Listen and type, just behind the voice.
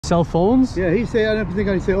sell phones? Yeah, he say everything.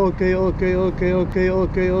 I say okay. He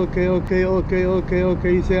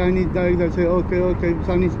say I need that. I say okay.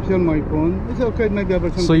 So I need to sell my phone. It's okay. Maybe I have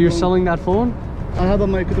something. So you're wrong. selling that phone? I have a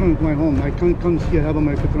microphone at my home. I can't come here. I have a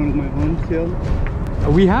microphone at my home still.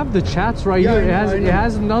 We have the chats right here. It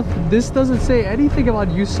has nothing. This doesn't say anything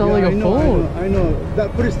about you selling a phone. I know. The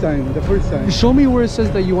first time. Show me where it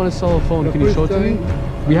says that you want to sell a phone. Can you show it to me?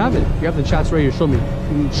 We have it. We have the chats right here. Show me.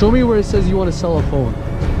 Show me where it says you want to sell a phone.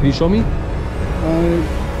 Can you show me?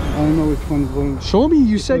 I don't know which one is going. Show me.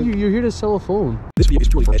 You said you're here to sell a phone. This video is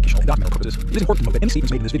purely for educational and documental purposes. It is important to note that any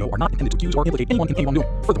statements made in this video are not intended to accuse or implicate anyone in any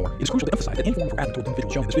wrongdoing. Furthermore, it is crucial to emphasize that any form of harassment toward the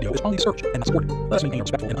individual shown in this video is strongly discouraged and not supported. Let us maintain a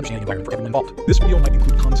respectful and understanding environment for everyone involved. This video might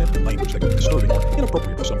include content and language that could be disturbing or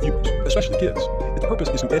inappropriate for some viewers, especially kids. The purpose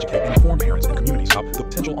is to educate and inform parents and communities about the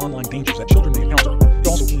potential online dangers that children may encounter. It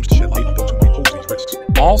also aims to shed light on those who may pose these risks.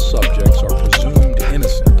 All subjects are presumed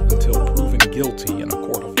innocent until proven guilty in a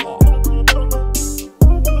court of law.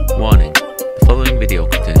 Warning. The following video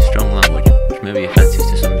contains strong language which may be offensive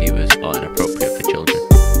to some viewers or inappropriate for children.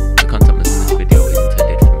 The content within this video is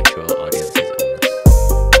intended for mature audiences only.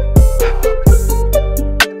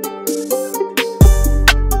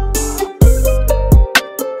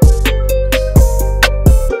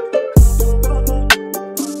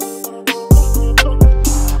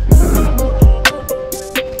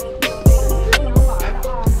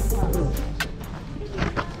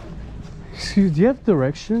 Excuse, do you have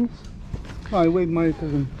directions? I wait my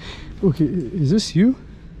cousin. Okay, is this you?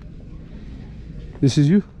 This is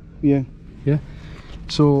you? Yeah. Yeah.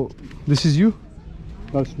 So this is you?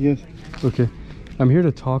 Yes. Okay. I'm here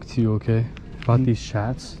to talk to you, okay? About these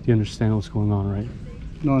chats. Do you understand what's going on, right?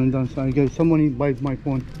 No, I don't. I guess somebody buys my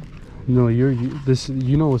phone. No,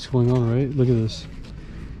 you know what's going on, right? Look at this.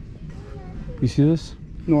 You see this?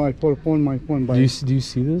 No, I phone my phone by. Do you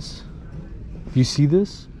see this? Do you see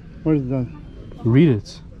this? What is that? Read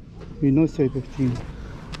it. You know, say 15.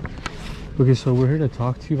 Okay, so we're here to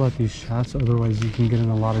talk to you about these chats. Otherwise, you can get in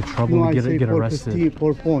a lot of trouble No, and I say get for arrested. 50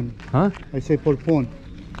 for phone. Huh? I say for phone.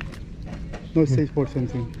 No, say for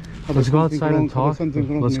something. Let's go outside and talk.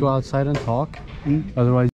 Let's go outside and talk.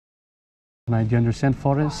 Otherwise, do you understand,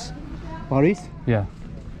 Forrest? Paris? Yeah.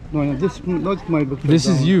 No, this not my book. This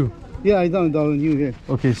is you. Yeah, I don't you here.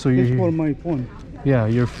 Okay, so you're It's for my phone. Yeah,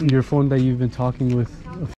 your phone that you've been talking with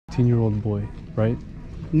a 15-year-old boy, right?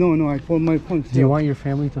 No, I phone my phone. Do you want your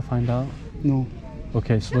family to find out? No.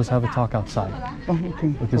 Okay, so let's have a talk outside. Oh,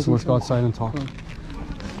 okay. Okay, so let's go outside and talk.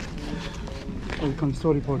 I'm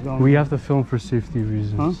sorry for that. We have to film for safety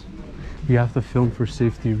reasons. Huh? We have to film for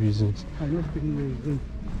safety reasons. I don't speak English.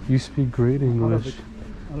 You speak great English.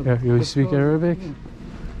 Arabic. You speak Arabic?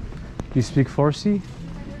 You speak Farsi?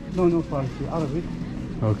 No, Farsi. Arabic.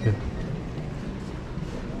 Okay.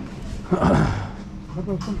 How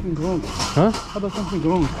about something wrong? Huh? How about something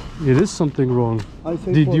wrong? It is something wrong. I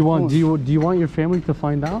say Do you want your family to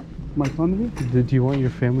find out? My family? Do you want your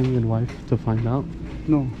family and wife to find out?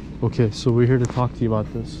 No. Okay, so we're here to talk to you about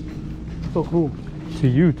this. So who? To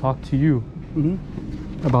you, talk to you.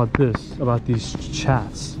 About this, about these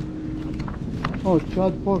chats. Oh,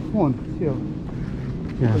 chat for phone. Yeah.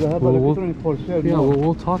 Yeah. I have electronic for sale. Yeah,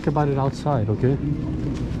 we'll talk about it outside, okay?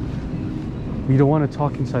 We don't want to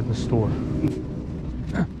talk inside the store.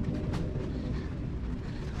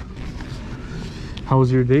 How was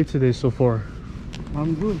your day today so far?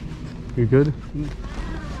 I'm good. You're good?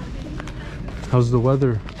 How's the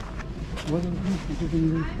weather?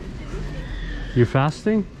 You're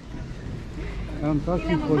fasting? I'm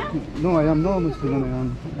fasting for... No, I am not Muslim.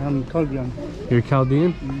 I am Chaldean. You're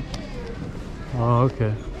Chaldean? Oh,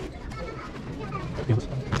 okay.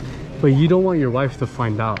 But you don't want your wife to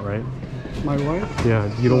find out, right? My wife? Yeah,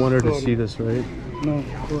 you don't want her to see this, right? No.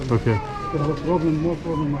 Okay. I have a problem, more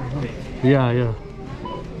problem I have. Yeah.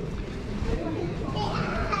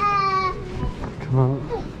 Come on.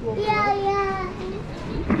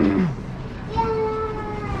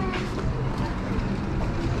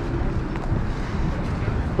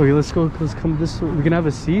 Okay, let's come this way. We can have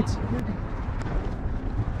a seat.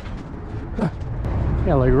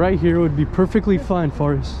 Yeah, like right here would be perfectly fine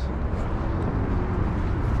for us.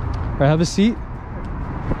 Alright, have a seat.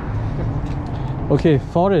 Okay,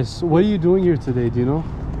 Forrest, what are you doing here today? Do you know?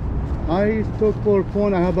 I took for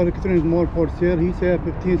phone. I have electronic more for sale. He said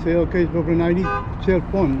 15. Say okay, problem. I need sell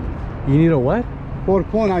phone. You need a what? For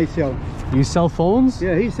phone I sell. You sell phones?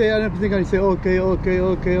 Yeah, he say everything. I say okay.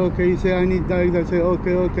 He say I need that. I say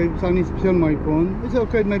okay. So I need to sell my phone. It's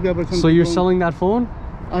okay. Maybe I have something. So you're wrong. selling that phone?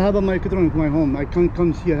 I have a microphone at my home. I can't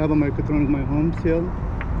come here. I have a microphone at my home still.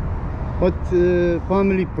 But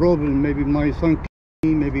family problem. Maybe my son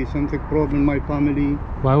maybe something problem my family.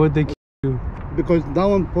 Why would they kill you? Because that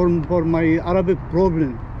one for my Arabic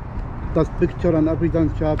problem. That's picture and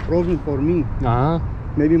everything chat problem for me.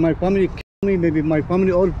 Maybe my family kill me, maybe my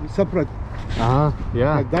family all separate.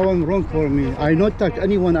 Yeah. That one wrong for me. I not touch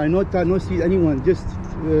anyone, I not see anyone, just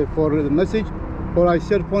for the message. Or I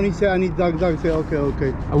said phone, he say I need dog, say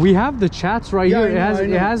okay. We have the chats right here. I know.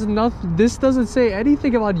 It has nothing. This doesn't say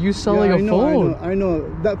anything about you selling a phone. I know.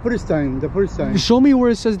 The first time. Show me where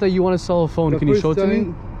it says that you want to sell a phone. Can you show it to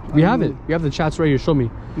me? We have it. We have the chats right here. Show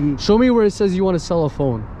me. Show me where it says you want to sell a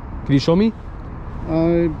phone. Can you show me?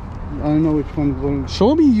 I know which one.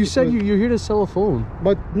 Show me. You said you're here to sell a phone.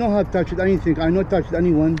 But no have touched anything. I not touched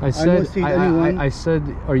anyone. I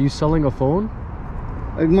said, are you selling a phone?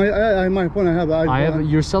 My phone, I have.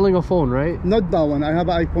 You're selling a phone, right? Not that one. I have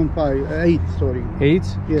an iPhone 8. Sorry. 8?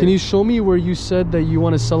 Yeah. Can you show me where you said that you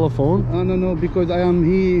want to sell a phone? No, because I am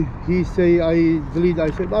he say I delete.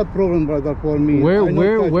 I said that problem, brother, for me.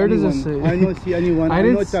 Where does it say? I don't see anyone. I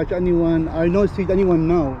don't touch anyone. I don't see anyone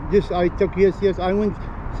now. Just I took yes. I went.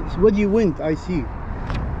 What you went? I see.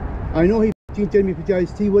 I know he tell me. I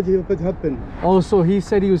see what happened. Oh, so he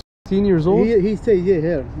said he was 15 years old. He said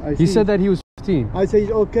here. He said that he was 15. I say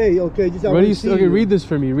okay. Just okay, read this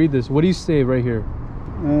for me. Read this. What do you say right here?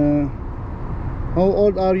 How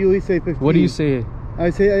old are you? He say 15. What do you say? I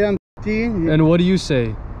say I am 15. And what do you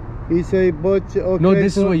say? He say but okay. No,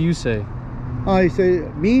 this is what you say. I say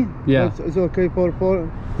me? Yeah. It's okay for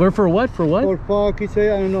what? For what? For fuck. He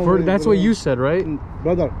say I don't know. That's what you said, right?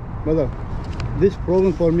 Brother. This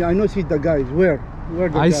problem for me. I know see the guys. Where the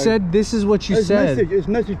guys? Said this is what you said. It's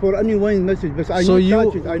message for anyone message. But I so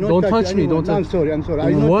don't touch it. I don't touch me. Don't touch. No, I'm sorry.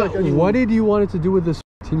 I not touch anyone. What did you want it to do with this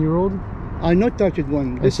 15-year-old? I not touch it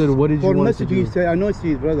one. I said, what did you want to do? He say, I not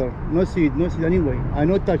see it, brother. No see it anyway. I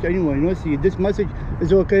not touch anyone. No see it. This message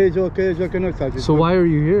is okay. Not touch it. So why are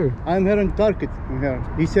you here? I'm here in Target. Here.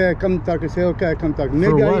 He say, come Target. Say, okay, I come Target.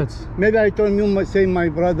 For what? Maybe I told you, say my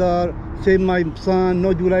brother, say my son,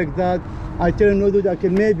 no do like that. I tell him no do that. Okay,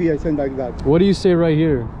 maybe I send like that. What do you say right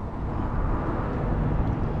here?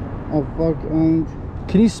 Oh fuck and.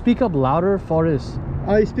 Can you speak up louder, Faris?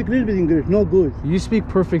 I speak a little bit English. No good. You speak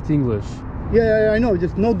perfect English. Yeah, I know.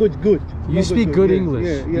 Just no good. You speak good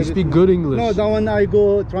English. You speak good English. No, that one I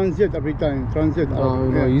go transit every time.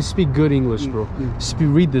 No, you speak good English, bro.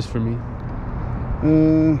 Read this for me.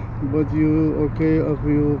 But you okay? If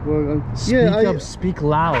you speak up, speak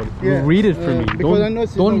loud. Read it for me.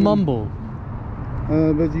 Don't mumble.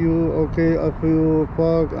 But you okay? If you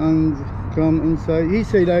fuck and come inside, he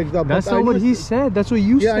say like that. That's not what he said. That's what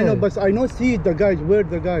you said. Yeah, I know, but I don't see the guys. Where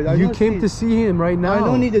the guys? You came to see him right now. I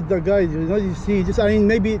don't need the guys. You see, just I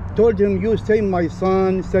maybe told him you say my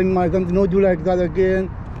son, say my son, no do like that again.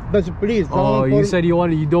 But please. Oh, you said you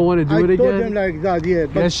don't want to do it again. I told him like that. Yeah.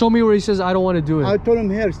 But show me where he says I don't want to do it. I told him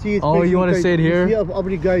here. See. Oh, you want to say it here? Yeah,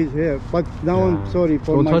 every guy is here. But now I'm sorry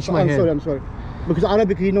for don't touch my hand. I'm sorry. Because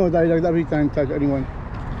Arabic, he knows I like every time touch anyone.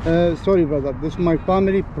 Sorry, brother. This is my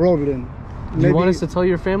family problem. Do you want us to tell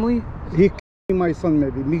your family? He killed my son,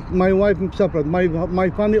 maybe. My wife separate. My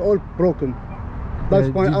family all broken. That's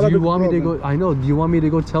my Arabic do you want problem. me to go? I know. Do you want me to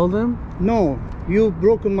go tell them? No, you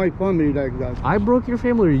broken my family like that. I broke your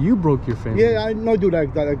family, or you broke your family? Yeah, I not do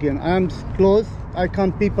like that again. I am close. I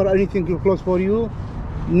can't people anything close for you.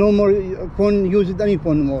 No more phone. Use it any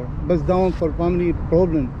phone more. But down for family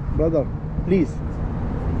problem, brother. Please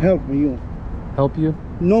help me. You help you.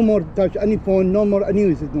 No more touch any phone. No more any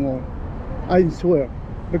use it more. I swear,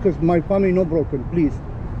 because my family no broken. Please.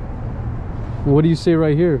 What do you say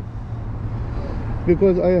right here?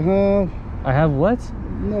 Because I have what?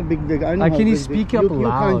 No big dig. I know. Can you speak up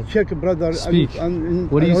loud? You can check, brother. Speak.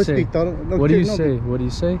 What do you say? What do you say? What do you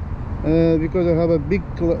say? Because I have a big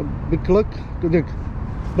clock.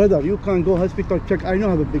 Brother, you can go hospital check. I don't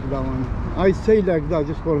have a big that one. I say like that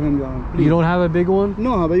just for him down. You don't have a big one?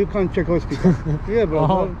 No, but you can't check hospital. Yeah,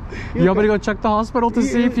 brother. You want me to go check the hospital to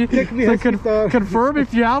see if you confirm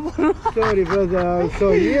if you have one? Sorry, brother.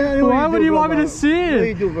 Sorry. Yeah, why would you want me to see it? What do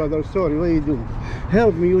you do, brother? Sorry, what do you do?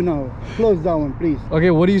 Help me, you now. Close that one, please.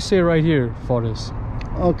 Okay, what do you say right here, Faris?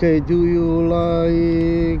 Okay, do you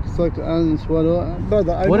like suck and swallow?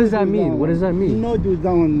 Brother, what does that mean? What does that mean? No do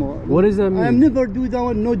that one more. What does that mean? I never do that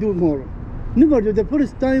one, no do more. Never do. The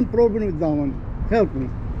first time problem with that one. Help me.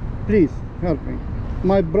 Please, help me.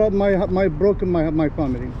 My broken my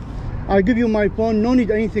family. I give you my phone, no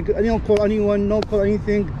need anything. I don't call anyone, no call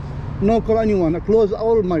anything, no call anyone. I close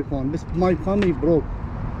all my phone. This my family broke.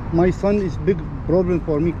 My son is big problem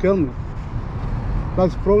for me, kill me.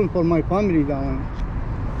 That's problem for my family that one.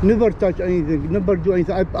 Never touch anything, never do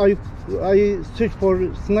anything. I search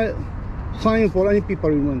for sign for any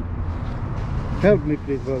people you want. Help me,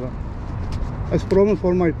 please, brother. It's problem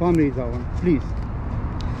for my family, that one. Please.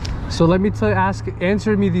 So let me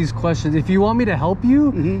answer me these questions. If you want me to help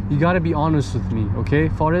you, you gotta be honest with me, okay,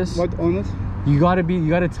 Faris? What honest? You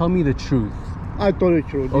gotta tell me the truth. I told you the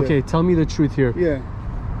truth. Okay, yeah. tell me the truth here. Yeah.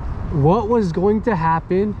 What was going to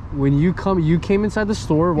happen when you came inside the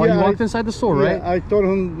store? While you walked inside the store, right? I told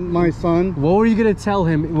him my son. What were you gonna tell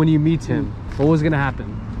him when you meet him? What was gonna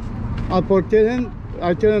happen? I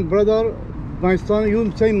tell him, brother, my son,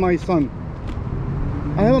 you say my son.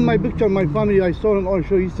 I have my picture of my family. I saw him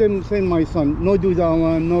also. He said my son. No do that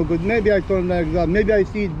one, no good. Maybe I told him like that. Maybe I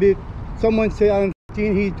see it big. Someone say I'm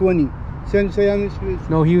 15, he's 20. Say I'm.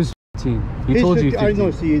 No, he was 15. He told 50, you 15. I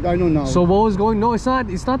know, see it. I know now. So what was going? No, it's not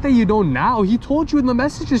that you don't now. He told you in the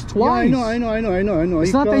messages twice. Yeah, I know.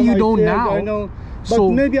 It's not that you don't now. I know. But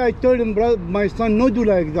So maybe I told him, brother, my son, no do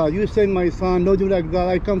like that. You say my son, no do like that.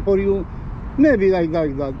 I come for you. Maybe like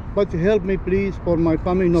that. But help me, please, for my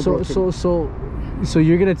family. No problem. So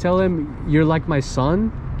you're gonna tell him you're like my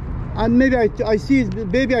son? And maybe I see it.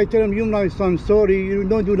 Maybe I tell him, you my son. Sorry, you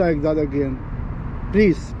don't do like that again.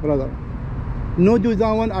 Please, brother. No do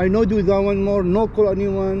that one. I no do that one more. No call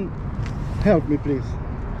anyone. Help me, please.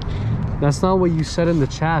 That's not what you said in the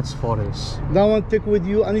chats, Faris. That one take with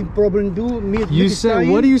you. Any problem do me. You said,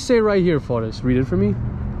 what do you say right here, Faris? Read it for me.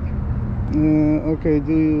 Okay,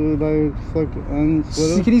 do you like fuck and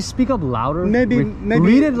swallow? Can you speak up louder? Maybe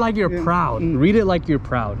read it like you're proud. Read it like you're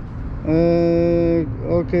proud.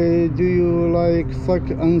 Okay, do you like suck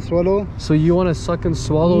and swallow? So you want to suck and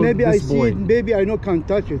swallow maybe this I boy? See it, baby, I know can't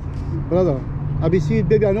touch it, brother. I see it,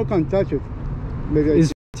 baby, I know can't touch it. Maybe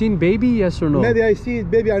Is 15 baby, yes or no? Maybe I see it,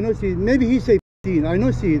 baby, I know see it. Maybe he say 15. I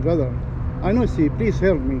know see it, brother. I know see it. Please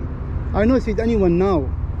help me. I know see it. Anyone now?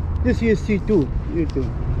 This you see too. You too.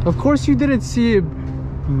 Of course you didn't see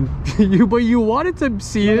him. But you wanted to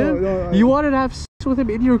see him. No, you wanted to have sex with him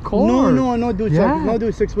in your car. No, do sex. No,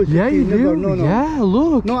 do sex with 15. Yeah, you do. No. Yeah,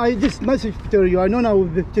 look. No, I just message to you. I know now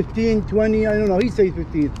 15, 20. I don't know. He says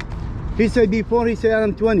 15. He said before. He said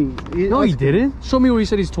I'm 20. No, he didn't. Show me where he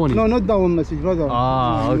said he's 20. No, not that one message, brother.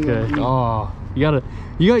 Ah, okay. Oh,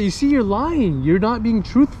 you see, you're lying. You're not being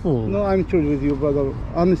truthful. No, I'm true with you, brother.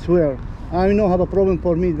 I swear. I know have a problem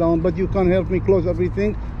for me down, but you can't help me close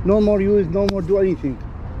everything. No more use, no more do anything.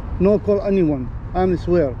 No call anyone. I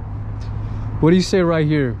swear. What do you say right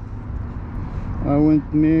here? I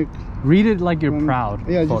went make. Read it like you're proud.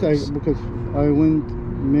 Yeah, just because I went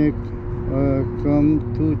make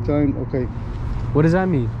come 2 times. Okay. What does that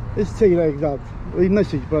mean? It's say like that. He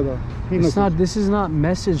message, brother. It's not. This is not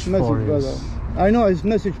message for brother. I know it's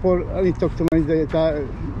message for. I talk to my.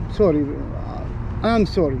 Sorry, I'm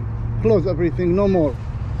sorry. Close everything. No more.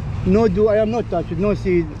 No do. I am not touched. No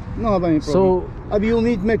seed. No have any problem. So if you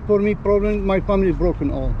need make for me problem, my family broken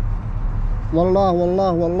all.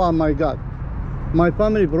 Wallah, my God, my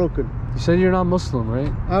family broken. You said you're not Muslim,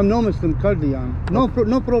 right? I'm no Muslim, Kurdian. No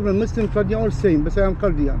problem. Muslim, Kurdian, all same, but I am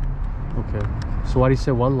Kurdian. Okay. So why do you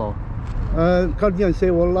say Wallah? Kurdian say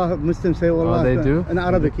Wallah, Muslim say Wallah. Oh, they do? In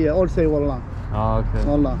Arabic, yeah, all say Wallah. Oh, okay.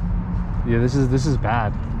 Wallah. Yeah, this is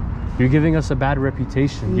bad. You're giving us a bad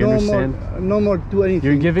reputation. You understand? No more do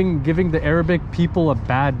anything. You're giving the Arabic people a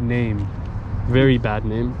bad name. Very bad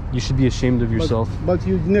name. You should be ashamed of yourself. But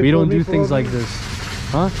you we don't do things like this.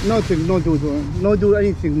 Huh? Nothing, no do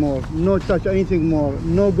anything more. No touch anything more.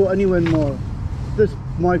 No go anywhere more. This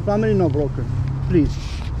my family not broken. Please.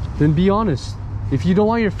 Then be honest. If you don't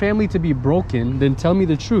want your family to be broken, then tell me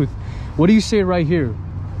the truth. What do you say right here?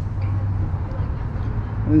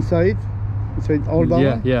 Inside all that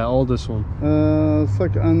one? Yeah, all this one.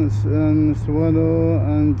 Suck and swallow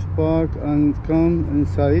and spark and come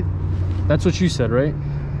inside. That's what you said, right?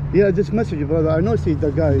 Yeah, this message, brother. I know see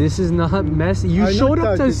the guy. This is not messy. You showed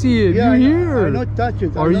up to see it. Yeah, you're here. I not touch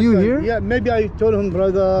it. Are you here? Yeah, maybe I told him,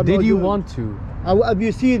 brother. Did you want to? Have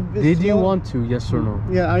you see it? Did you want to? Yes or no?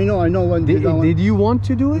 Yeah, I know. When did you want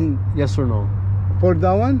to do it? Yes or no? For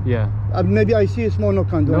that one? Yeah. Maybe I see a small no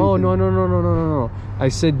can do No. I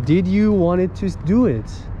said, did you want it to do it?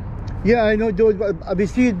 Yeah, I know. Do it, but I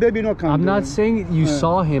see it, baby, no can. I'm not saying you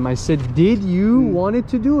saw him. I said, did you want it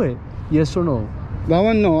to do it? Yes or no? That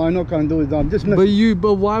one, no, I know can't do it. Just message.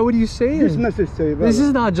 But why would you say it? Just message say, brother. This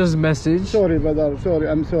is not just message. Sorry, brother. Sorry,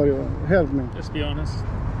 I'm sorry. Help me. Just be honest.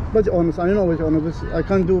 But honest, I know what's honest. I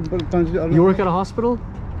can't do. You work at a hospital?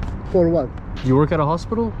 For what? You work at a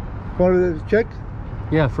hospital? For the check?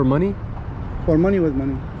 Yeah, for money? For money with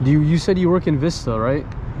money. You said you work in Vista, right?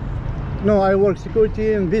 No, I work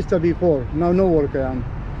security in Vista before. Now no work I am.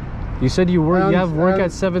 You said you have work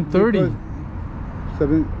at 7:30.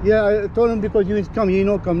 7. Yeah, I told him because you come,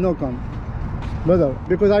 no come. Brother,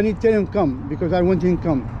 because I need to tell him come, because I want him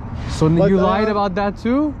come. So But, you lied about that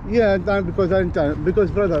too? Yeah, because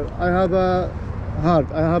brother, I have a heart,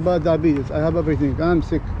 I have a diabetes, I have everything. I'm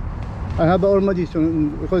sick. I have all medicine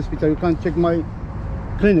in the hospital. You can't check my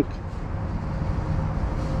clinic.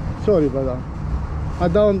 Sorry, brother. I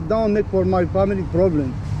don't make for my family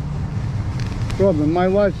problem. My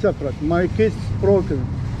wife separate. My kids broken.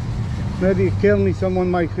 Maybe kill me. Someone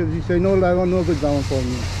my kids. You say no, I don't know good down for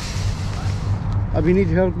me. If you need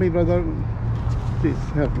help me, brother, please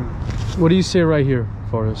help me. What do you say right here,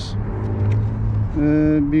 Forrest?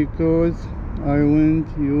 Because I want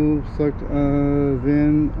you suck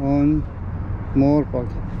vein on more part.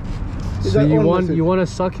 So you want to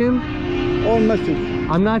suck him? All message.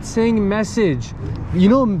 I'm not saying message. You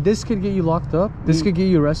know this could get you locked up. This could get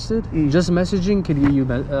you arrested. Just messaging could get you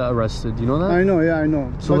arrested. You know that? I know. Yeah, I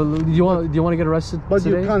know. So do you want to get arrested But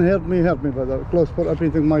today? you can't help me, brother. Close for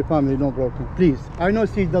everything. My family no broken. Please. I know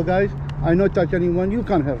see the guys. I know touch anyone. You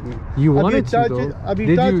can't help me. You wanted to though.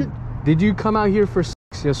 Did you come out here for sex?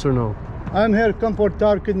 Yes or no? I'm here come for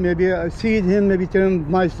target. Maybe I see him. Maybe tell him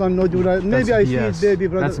my son no do that. Maybe I see his baby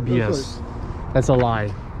brother. That's BS. That's a lie.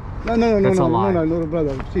 No,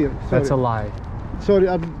 brother. See, sorry. That's a lie. Sorry,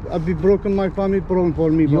 I've be broken my family problem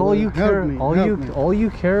for me. All you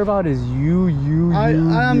care about is you. I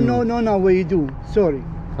am no what you do. Sorry.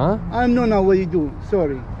 Huh? I'm no what you do.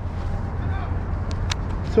 Sorry.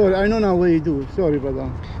 I know now what you do. Sorry, brother.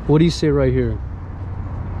 What do you say right here?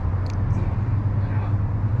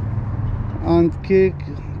 And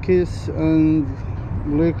kiss and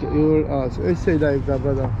lick your ass. I say like that,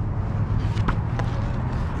 brother.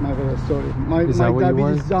 My brother, sorry. My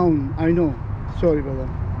diabetes is down. I know. Sorry, brother.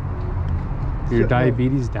 Your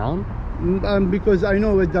diabetes down? Because I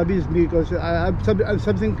know what diabetes because I have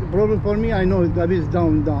something problem for me. I know diabetes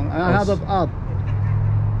down. I have an app.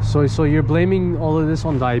 So you're blaming all of this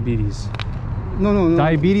on diabetes? No.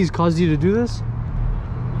 Diabetes caused you to do this?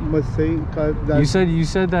 But say you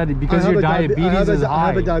said that because your diabetes is high. I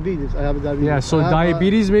have a diabetes. Yeah. So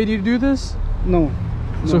diabetes made you do this? No.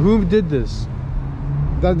 So who did this?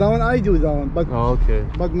 That one I do that one, but okay.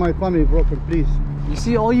 But my family broken, please. You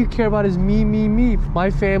see, all you care about is me.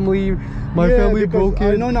 My family broken.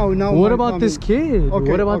 I know now. What about this kid?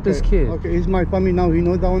 Okay, what about this kid? Okay, is my family now? He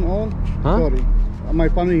know that one all. Huh? Sorry, my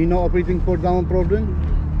family he know everything for that one problem.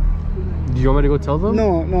 Do you want me to go tell them?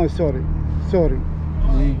 No, sorry.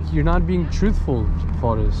 You're not being truthful,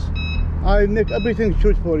 Forrest. I make everything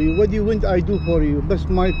truth for you. What you want, I do for you. But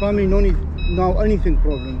my family no need now anything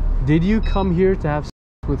problem. Did you come here to have sex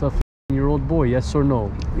with a 15-year-old boy? Yes or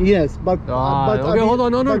no? Yes, but okay, hold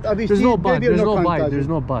on, no. There's no but. There's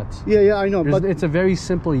no but. Yeah, I know. But it's a very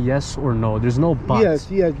simple yes or no. There's no but.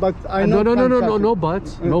 Yes, but I know. No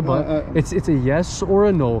but. It's a yes or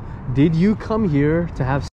a no. Did you come here to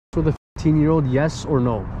have sex with a 15-year-old? Yes or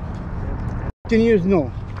no? 15 years,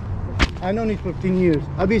 no. I don't need 15 years.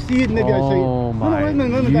 I'll be see it, maybe I say. Oh my.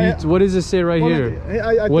 What does it say right here?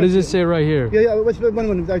 What does it say right here? Yeah. What's 1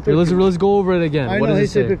 minute? Let's go over it again. What does it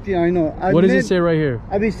say? 15. I know. What does it say right here?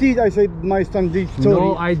 I will see it. I say my son did. Sorry.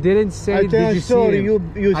 No, I didn't say. Did you see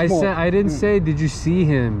him? I said I didn't say. Did you see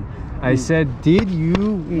him? I said, did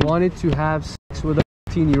you wanted to have sex with a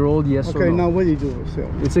 15-year-old? Yes or no? Okay. Now what do you do, sir?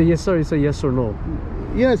 It's a yes, sir. It's a yes or no.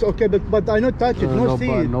 Yes, okay, but I not touch it, no see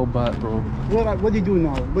it. No but, bro. What do you do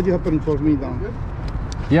now? What do you happen for me now?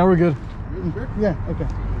 Yeah, we're good. Yeah, okay.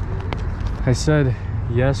 I said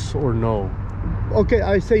yes or no. Okay,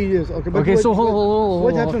 I say yes. Okay, but so hold on.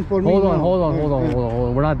 What happened for me? Hold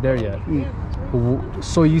on. We're not there yet.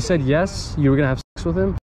 So you said yes, you were gonna have sex with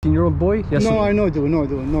him, 15-year-old boy? Yes. No, I no do.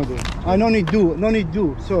 I no need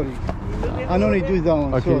do. Sorry. I no need do that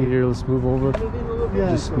one. Okay, sorry. Here, let's move over.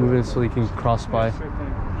 Yeah. Just move it so he can cross by.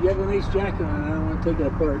 You have a nice jacket on. I don't want to take it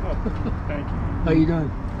apart. Thank you. How you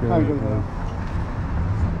doing?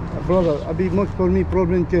 Good. Brother, I be much for me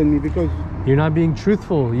problem tell me because you're not being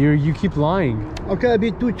truthful. You keep lying. Okay, I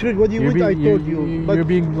be too truth. What do you want? I told you. But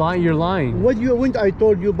you're lying. What do you want? I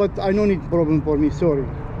told you, but I don't need problem for me. Sorry.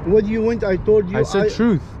 What do you want? I told you. I said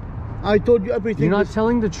truth. I told you everything. You're not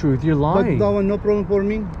telling the truth. You're lying. But that one no problem for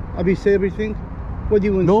me. I be say everything. What do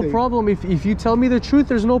you want? No to say? problem. If you tell me the truth,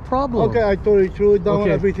 there's no problem. Okay, I told you the truth. That one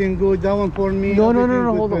everything good. That one for me. No.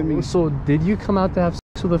 Hold on. So did you come out to have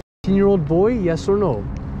sex with a 15-year-old boy? Yes or no?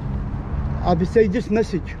 I be say just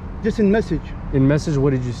message. Just in message. In message,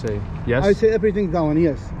 what did you say? Yes. I say everything down.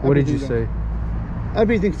 Yes. What did you say?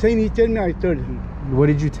 Everything. Saying he tell me, I told him. What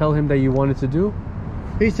did you tell him that you wanted to do?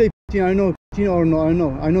 He say, I know, or no,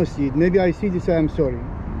 I know. See it. Maybe I see this. I am sorry,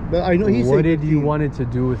 but I know he said. What did you wanted to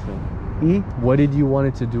do with him? What did you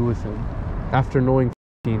wanted to do with him after knowing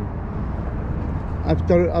 15?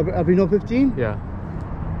 After Abi no 15, Yeah.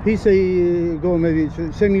 he say go maybe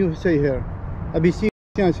same you say here. Abi see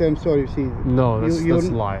I say I'm sorry. See. No, that's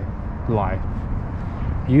lie.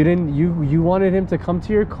 You didn't. You wanted him to come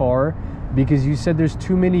to your car because you said there's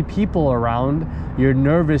too many people around. You're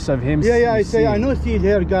nervous of him. Yeah. I say I know see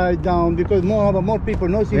here guy down because more people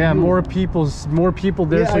no see. Yeah, you. more people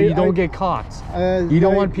there, Yeah, so you don't get caught. You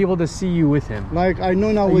don't want people to see you with him. Like I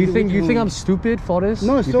know now. You think I'm stupid, Forrest?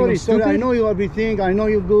 No, you sorry. I know you everything. I know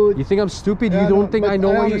you good. You think I'm stupid? Yeah, you don't think I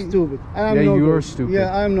know I what am you... stupid. I am yeah, no you're good. stupid.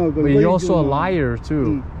 Yeah, I am no good. But What you're you also a do now? liar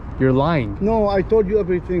too. You're lying. No, I told you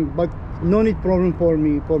everything, but no need problem for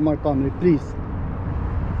me, for my family. Please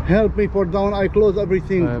help me for down. I close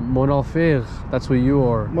everything. Mon enfer, that's what you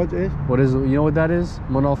are. What is? What is? You know what that is?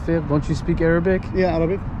 Mon enfer. Don't you speak Arabic? Yeah,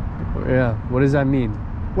 Arabic. Yeah. What does that mean?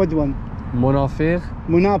 What one? Mon enfer.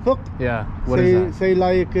 Munafiq. Yeah. What is that? Say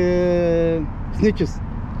like snitches.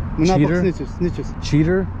 Munafiq Cheater? snitches.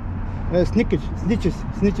 Cheater. Snitches.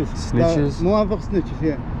 Snitches? Munafiq snitches.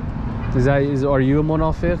 Yeah. Are you a mon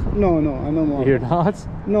enfer? No, I know more. You're not.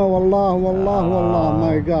 No, wallah,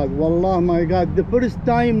 my God, wallah, my God. The first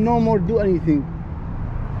time, no more do anything.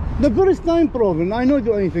 The first time problem, I know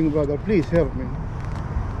do anything, brother. Please help me.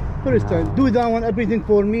 First time, do that one, everything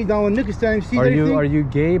for me. That one next time, see anything. Are you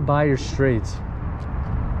gay, bi, or straight?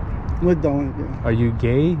 What that one? Yeah. Are you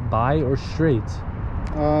gay, bi, or straight?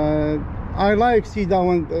 I like see that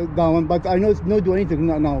one, but I know no do anything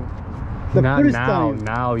now. The Not first now. time.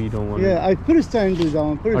 Now you don't want. Yeah, I first time do that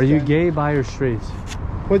one. Are you gay, bi, or straight?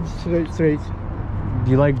 What straight?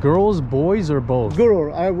 Do you like girls, boys, or both?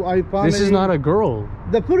 Girl, I family. This is not a girl.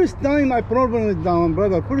 The first time I problem with that one,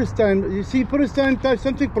 brother. First time, you see, first time that's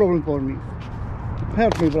something problem for me.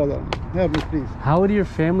 Help me, brother. Help me, please. How would your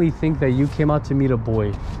family think that you came out to meet a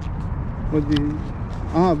boy? What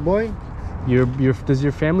the? Boy? Does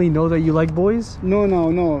your family know that you like boys? No.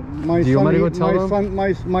 My Do you son, want to go tell them?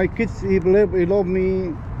 My kids, he love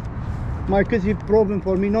me. My kids, he problem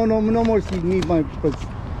for me. No more see me, my kids.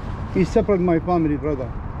 He separate my family, brother.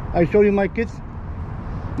 I show you my kids,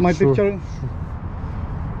 my Sure. picture.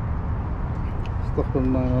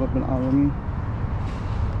 Astaghfirullah, ya Rabbil Alameen.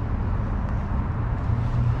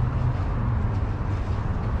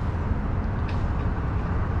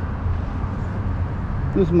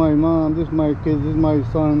 This is my mom, this is my kids, this is my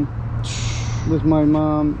son, this is my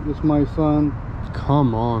mom, this is my son.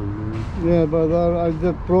 Come on, man. Yeah, brother,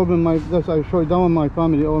 the problem, I show down my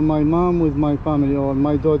family, or my mom with my family, or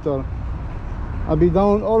my daughter. I be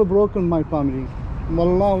down, all broken, my family.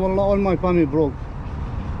 Wallah, all my family broke.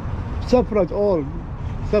 Separate, all.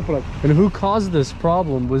 Separate. And who caused this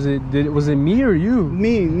problem? Was it me or you?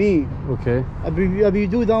 Me. Okay. If you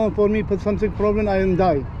do down for me, put something problem, I am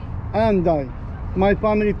die. My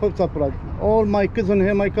family put separate. All my cousin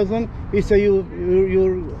here, my cousin, he say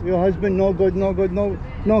your husband no good, no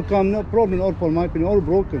come, no problem. All for my family, all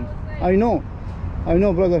broken. I know,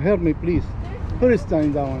 brother. Help me, please. First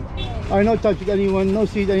time down. I not touch anyone, no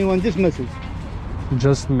see anyone. This message.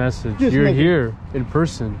 Just message. Just You're message. here in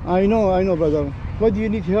person. I know, brother. What do you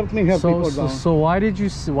need to help me? Help me for down. So why did you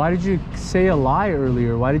say a lie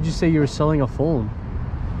earlier? Why did you say you were selling a phone?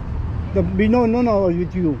 No,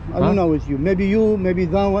 with you. I don't know with you. Maybe you, maybe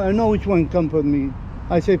that one. I know which one come for me.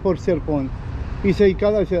 I say for cell phone. He say,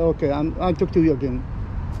 "Call." I say, "Okay, I'll talk to you again."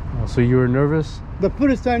 Oh, so you were nervous? The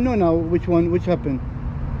first time, no, now which happened?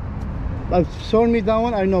 But show me that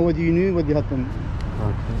one. I know what you knew, what happened.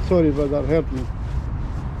 Okay. Sorry, brother, help me.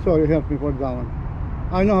 Sorry, help me for that one.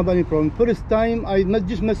 I don't have any problem. First time, I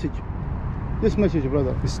just message. This message,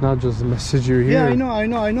 brother. It's not just a message. You're here. Yeah,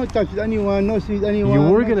 I know. Touch anyone, no see anyone.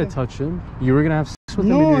 You were gonna touch him. You were gonna have sex with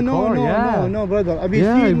him in your car. No, brother.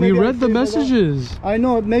 Yeah, we read the messages. I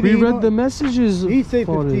know. Maybe we read the messages. He say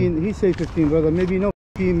 15. He say 15, brother. Maybe no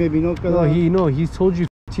 15. Maybe no. He told you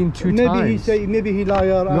 15 two times. Maybe he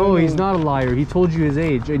liar. No, he's not a liar. He told you his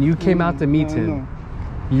age, and you came out to meet him.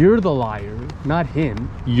 You're the liar, not him.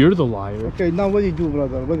 You're the liar. Okay, now what do you do,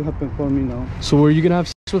 brother? What happened for me now? So were you gonna have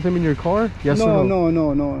sex with him in your car? Yes or no?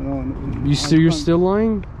 No. You're still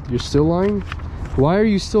lying? You're still lying? Why are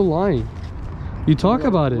you still lying? You talk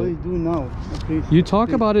about it. What do you do now? Please, you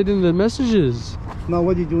talk about it in the messages. Now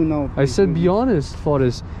what do you do now? I said be honest,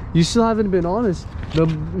 Faris. You still haven't been honest.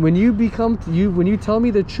 When you tell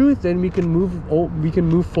me the truth, then we can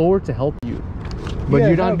move forward to help you. But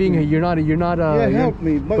you're not being. You're not. Help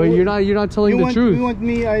me. But you're not telling the truth. You want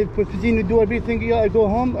me? I continue to do everything. Yeah, I go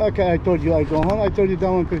home. Okay, I told you I go home. I told you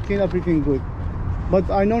down 15. Everything good. But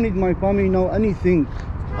I don't need my family know anything.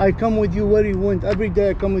 I come with you where you want. Every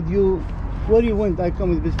day I come with you where you want. I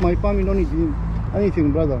come with this. My family don't need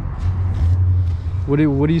anything, brother. What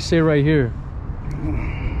do you say right here?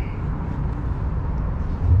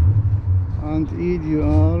 And eat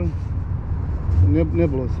your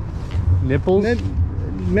nipples. Nipples?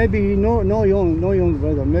 Maybe no young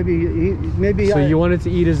brother. Maybe. So you wanted to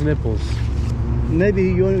eat his nipples? Maybe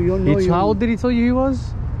you know. How old did he tell you he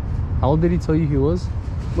was? How old did he tell you he was?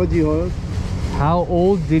 What do you want? How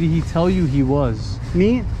old did he tell you he was?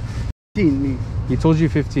 Me? 15. Me. He told you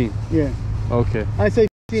 15. Yeah. Okay. I say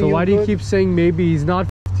 15. So why do you keep saying maybe he's not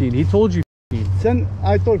 15? He told you 15. Then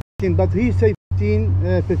I told 15, but he say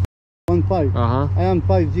 15. 15 on 5. Uh-huh. I am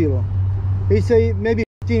 50. He say maybe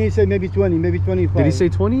 15. He say maybe 20. Maybe 25. Did he say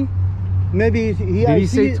 20? Maybe he. Did he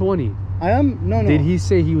say 20? I am no. Did he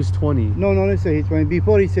say he was 20? No. He say 20.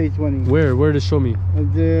 Before he say 20. Where to show me?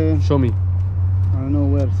 Show me. I don't know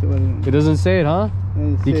where. It doesn't say it, huh?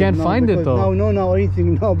 You can't find it though. No,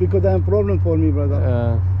 anything now because I am problem for me,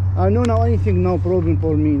 brother. I know now anything now problem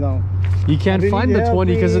for me now. You can't find the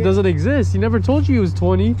 20 because it doesn't exist. He never told you he was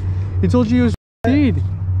 20. He told you he was 15.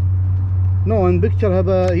 No, on picture have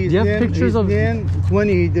his name. Pictures of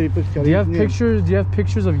 20. He did a picture. Do you have pictures? Do you have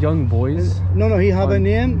pictures of young boys? No. He have a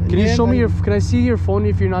name. Can you show me your? Can I see your phone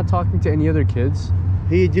if you're not talking to any other kids?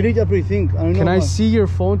 He delete everything. I don't know. Can I see your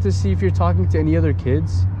phone to see if you're talking to any other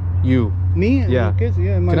kids? You. Me? Yeah. My kids?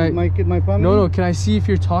 Yeah. My kid, my family. No. Can I see if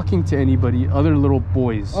you're talking to anybody, other little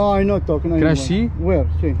boys? Oh, I'm not talking. Can I see? Where?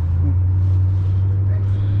 See.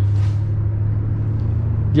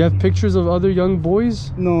 Do you have pictures of other young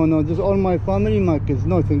boys? No. Just all my family, my kids.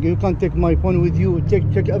 Nothing. You can't take my phone with you.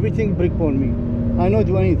 Check everything. Break for me. I not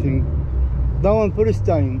do anything. That one first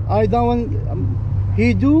time. That one.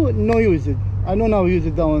 He do no use it. I don't know how to use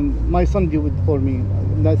it. That one. My son do it for me.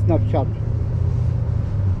 That's Snapchat.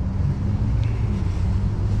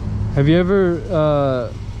 Have you ever?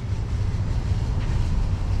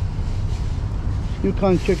 You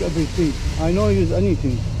can't check everything. I don't use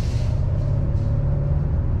anything.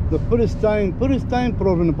 The first time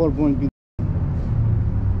problem for point. This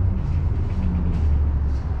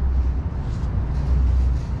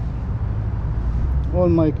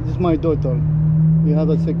is my daughter. We have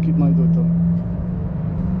a sick kid, my daughter.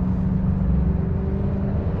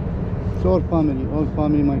 It's all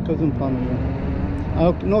family, my cousin family.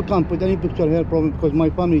 I can't put any picture here problem because my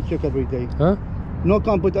family check every day. Huh? No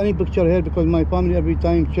can't put any picture here because my family every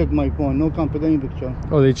time check my phone. No can't put any picture.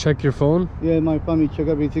 Oh, they check your phone? Yeah, my family check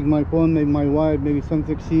everything. My phone, maybe my wife, maybe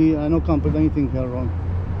something. See, I no can't put anything here wrong.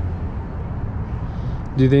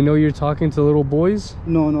 Do they know you're talking to little boys?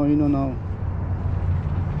 No, you know now.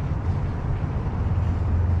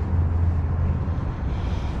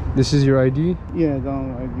 This is your ID? Yeah, that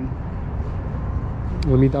ID.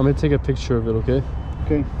 I'm gonna take a picture of it, okay?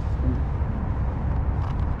 Okay.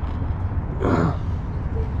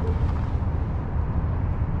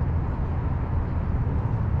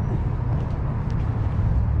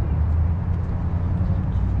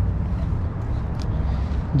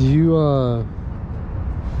 Do you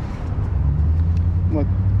What?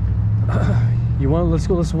 You want?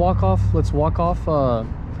 Let's walk off. Let's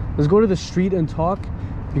go to the street and talk,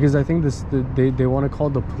 because I think they want to call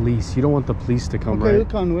the police. You don't want the police to come, okay, right? You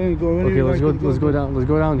can go. Okay, let's go down. Let's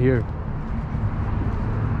go down here.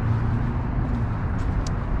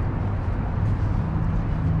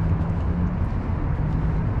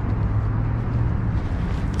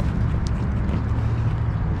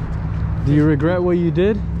 Do you regret what you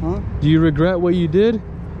did? Huh? Do you regret what you did?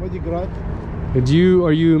 What you regret?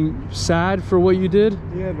 Are you sad for what you did?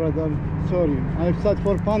 Yeah, brother. Sorry. I'm sad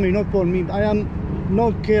for family, not for me. I am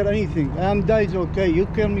not care anything. I am die is okay. You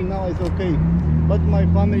kill me now, it's okay. But my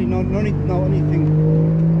family no need now anything.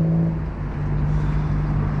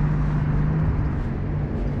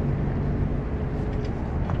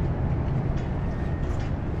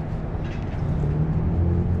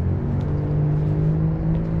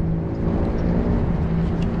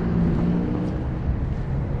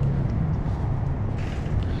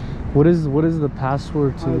 What is the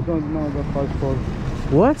password to? I don't know the password.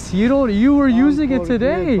 What? You were using it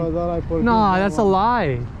today. Nah, that's a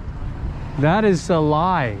lie. That is a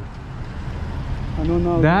lie. I don't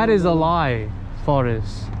know. That is a lie,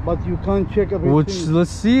 Forrest. But you can't check everything. Let's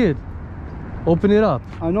see it. Open it up.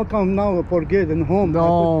 I don't come now forget and home.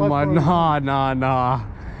 No, nah.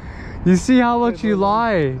 You see how much you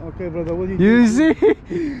lie. Okay, brother. What do you do? You see?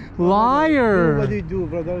 Liar. What do you do,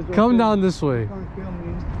 brother? Come down this way. You can't kill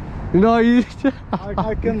me. No, you.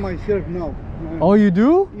 I kill myself now. Oh, you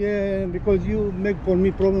do? Yeah, because you make for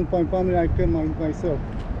me problem for my family. I kill myself.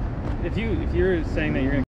 If you're saying that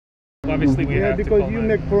you're gonna, obviously we have to call. Yeah, because you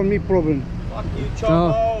make for me problem. Fuck you,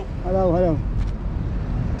 Choco. Hello.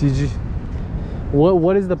 Did you?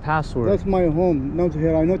 What is the password? That's my home, not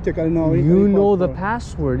here. I not take. I know. You know the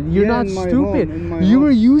password. You're not in my stupid. home, in my You home.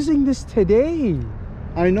 were using this today.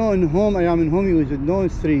 I know in home. I am in home. Use it. No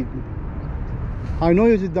street. I know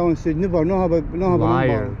use it down street. Never. No have a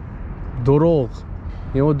Liar. Dorog.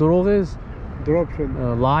 You know what dorog is?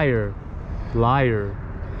 Corruption. Liar. Liar.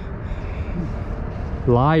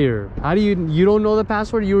 Liar. How do you don't know the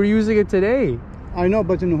password? You were using it today. I know,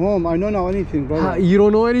 but in home, I don't know anything, brother. You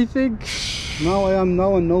don't know anything? Now I am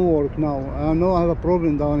now in no work now. I know I have a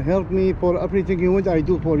problem down. Help me for everything you want, I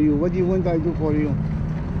do for you. What do you want, I do for you.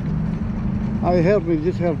 I help me,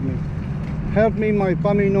 just help me. Help me, my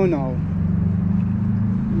family know now.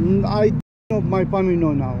 I know my family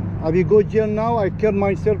know now. I will go jail now, I kill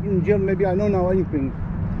myself in jail, maybe I don't know anything.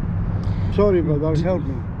 Sorry, brother, help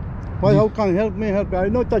me. Why, how can help me, help me? I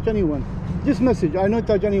don't touch anyone. This message, I don't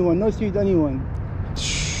touch anyone, no see anyone.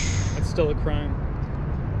 That's still a crime.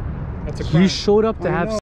 That's a crime. You showed up to have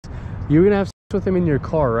sex. You were gonna have sex with him in your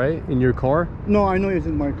car, right? In your car? No, I know it's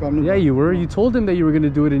in my car. No, Yeah, you were. no. You told him that you were gonna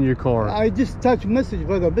do it in your car. I just touch message,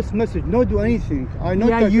 brother. This message, no do anything. I not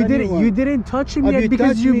Yeah, touch you anyone. didn't. You didn't touch him If yet you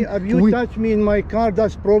because touch me, if you touch me in my car,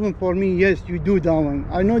 that's problem for me. Yes, you do that one.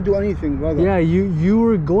 I not do anything, brother. Yeah, you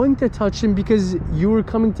were going to touch him because you were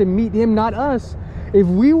coming to meet him, not us. If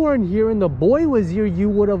we weren't here and the boy was here, you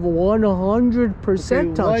would have 100%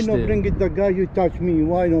 Okay, why touched not him. bring it the guy you touch me?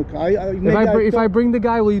 Why not? If I bring the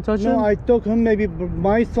guy, will you touch him? No, I took him maybe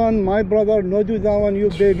my son, my brother. No do that one. You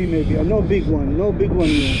baby maybe. No big one. No big one.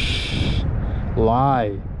 You.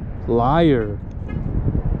 Lie, liar.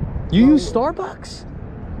 You No. use Starbucks?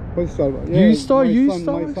 What's that? You start- my you son,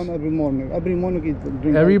 start- My son every morning. Every morning he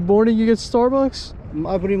drink. Every morning you get Starbucks?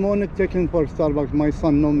 Every morning take him for Starbucks. My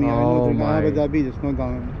son know me. I know Oh, drink. I have my. a diabetes. No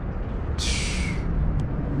down.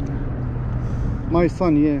 My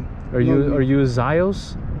son, yeah. Are you a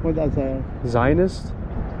Zios? What is that? Zionist?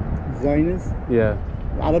 Zionist? Yeah.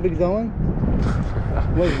 Arabic that one?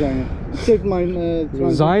 What's Zionist? Take my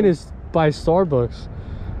Zionist by Starbucks.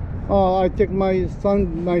 Oh, I take my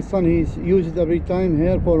son. My son, he's use it every time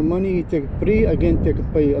here for money. He take free again, take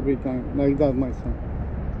pay every time. Like that, my son.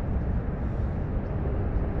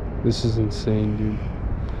 This is insane, dude.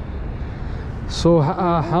 So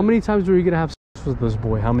how many times were you gonna have sex with this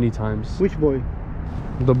boy? How many times? Which boy?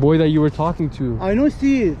 The boy that you were talking to. I know.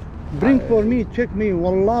 See it. Bring for me. Check me.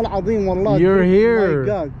 Wallah al-azim. Wallah. You're here. My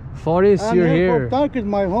God. Faris, I'm you're here. here. For Turkish,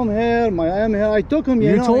 my home here. I am here. I took him.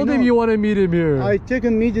 You know, told I him know. you want to meet him here. I take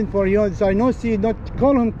him meeting for you. So I know. See, not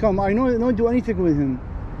call him come. I know. Not do anything with him.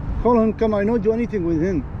 Call him come. I don't do anything with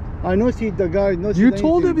him. I know. See the guy. Not You see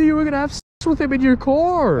told him anything. that you were gonna have sex with him in your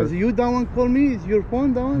car. Is you that one call me? Is your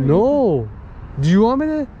phone that one? No. Do you want me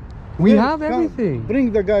to? We Yeah, have come, everything.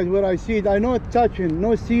 Bring the guy where I see it. I not touch him,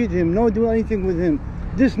 no see him, no do anything with him.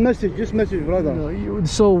 This message, brother. No,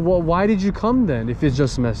 so why did you come then? If it's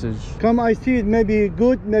just message. Come, I see it. Maybe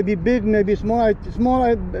good, maybe big, maybe small.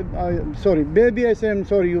 Sorry, baby. I say I'm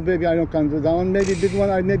sorry, you baby. I don't come to that one. Maybe big one.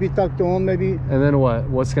 I maybe talk to him. Maybe. And then what?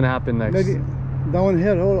 What's gonna happen next? Maybe that one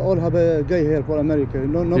here. All have a gay hair for America.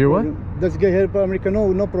 No You're problem. That's gay hair for America.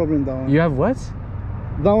 No problem. That one. You have what?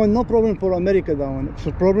 That one no problem for America. That one. It's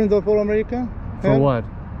a problem though for America. For Hair? what?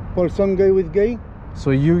 For some guy with gay.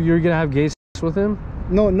 So you're gonna have gay sex with him?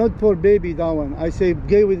 No, not for baby, that one. I say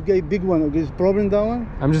gay with gay, big one. Is problem that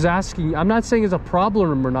one? I'm just asking. I'm not saying it's a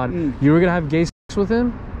problem or not. You were gonna have gay sex with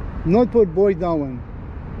him? Not for boy, that one.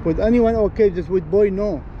 With anyone, okay. Just with boy,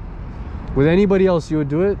 no. With anybody else, you would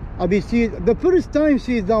do it? I be see it, the first time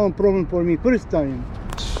see that one problem for me. First time.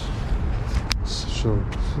 Sure.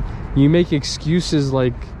 You make excuses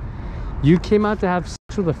like you came out to have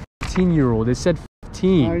sex with a 15-year-old. It said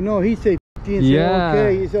 15. I know. He say 15. Yeah. Say,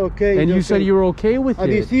 okay, it's okay. And it's you okay. said you were okay with I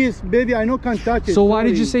be it. see it, baby. I know can't touch it. So why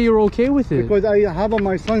did you sorry. say you were okay with it? Because I have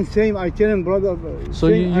my son same. I tell him, brother. So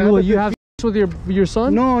same, you have sex with your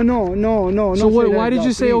son? No. So why did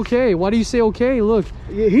you say okay? Why do you say okay? Look.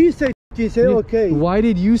 He said. He said okay. Why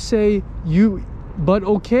did you say you? But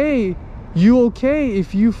okay, you okay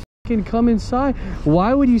if you fucking come inside?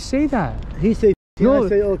 Why would you say that? He said. No. I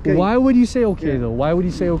say okay. Why would you say okay Yeah. though? Why would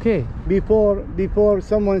you say okay? Before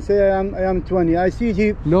someone say I am 20. I see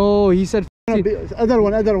he. No, he said. Other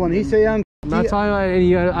one. He say I'm not talking about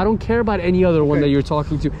any. I don't care about any other one Okay. that you're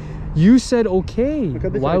talking to. You said okay.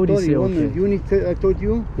 Why would he say okay? You need to, I told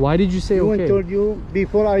you. Why did you say You okay? told you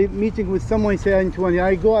before I meeting with someone say I'm 20.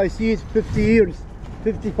 I go. I see it's 50 years,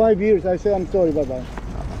 55 years. I say I'm sorry, brother.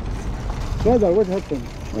 Brother, what happened?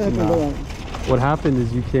 What happened, brother? What happened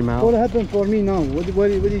is you came out. What happened for me now? What do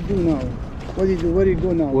you do now? What do you do? Where do you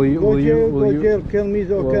go now? Will you- go will you- jail, will go you- jail, kill me.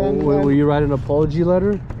 It's okay. Will you write an apology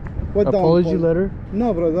letter? What apology letter?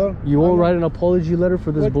 No, brother. You won't write an apology letter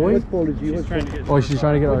for this boy? What apology? She's trying to get. Oh, she's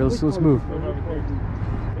trying to get. All right, let's move.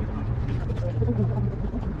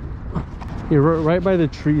 Here, right by the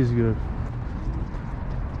tree is good.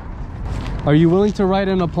 Are you willing to write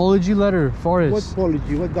an apology letter, Forrest? What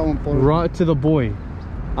apology? What that one apology? To the boy.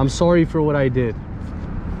 I'm sorry for what I did.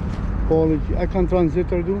 Apology. I can't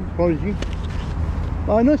translate or do apology.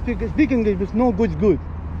 I know speak English, but no good.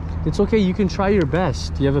 It's okay. You can try your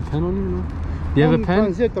best. Do you have a pen on you? No? Do you have a pen?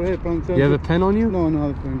 Translator here, translator. Do you have a pen on you? No, I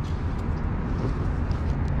have a pen.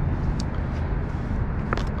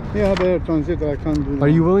 Yeah, I have a translator. I can't do that. Are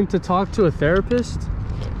you willing to talk to a therapist?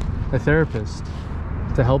 A therapist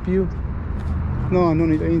to help you? No, I don't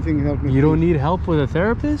need anything to help me. You don't need help with a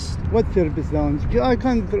therapist? What therapist down? I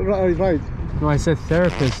can't write. No, I said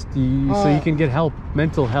therapist, so you can get help,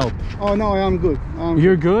 mental help. Oh no, I am good.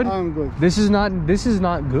 You're good? I'm good. This is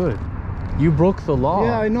not good. You broke the law.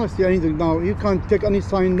 Yeah, I know. See, I need to now. You can't take any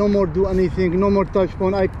sign. No more do anything. No more touch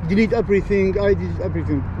phone. I delete everything. I delete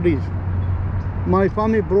everything. Please. My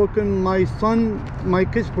family broken. My son, my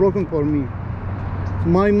kids broken for me.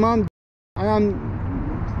 My mom. I am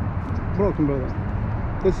broken, brother.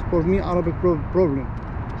 That's for me Arabic problem.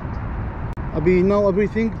 Now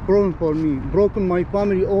everything problem for me. Broken my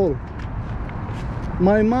family all.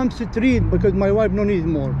 My mom street because my wife no need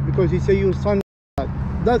more because he say your son.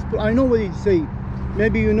 That's I know what he say.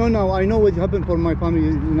 Maybe you know now. I know what happened for my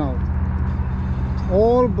family now.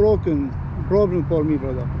 All broken problem for me,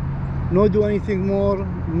 brother. No do anything more.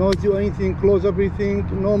 No do anything. Close everything.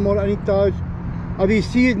 No more any touch. Have you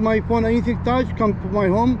seen my phone? Anything touch? Come to my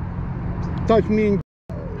home. Touch me in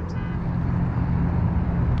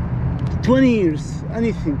 20 years.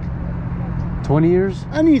 Anything. 20 years?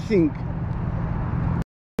 Anything.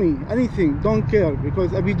 Anything. Don't care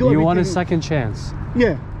because if you do. You want a second chance.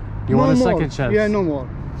 Yeah. You want a second chance. Yeah, no more.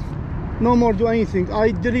 No more do anything.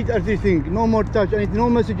 I delete everything. No more touch anything. No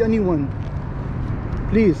message anyone.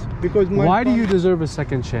 Please, because my. Why do you deserve a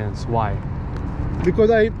second chance? Why?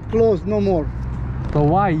 Because I closed. No more. But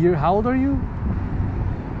why? How old are you?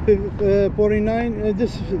 49.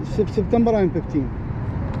 This September I'm 15.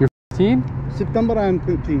 You're 15? September I'm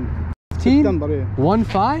 15. 15? September, yeah.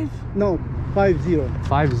 1-5? No, 50.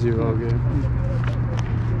 50. Okay.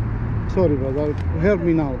 Sorry, brother. Help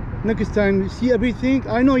me now. Next time, you see everything.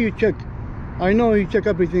 I know you check. I know you check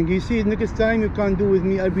everything. You see, next time you can do with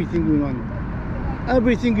me everything you want.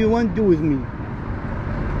 Everything you want, do with me.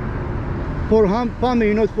 For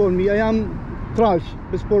family, not for me. I am trash.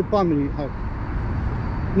 It's for family.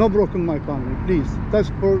 No broken my family, please. That's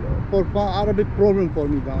for Arabic problem for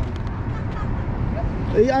me down.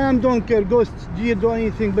 I don't care. Go do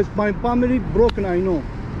anything, but my family broken. I know.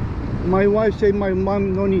 My wife say my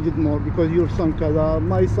mom no needed more because your son kada.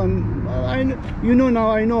 My son, you know now.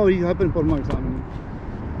 I know it happened for my family.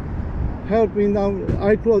 Help me now.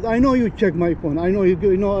 I close. I know you check my phone. I know you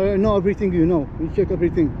know. I know everything. You know. You check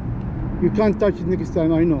everything. You can't touch it next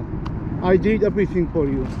time. I know. I did everything for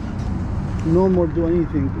you. No more do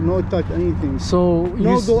anything. No touch anything. So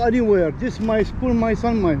no go anywhere. This my school, my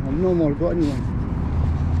son, my home. No more go anywhere.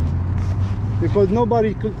 Because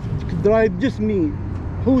nobody could drive. Just me.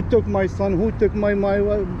 Who took my son? Who took my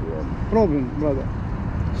problem, brother?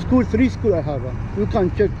 School, 3 schools I have. You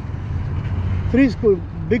can check. 3 schools,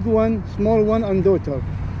 big one, small one, and daughter.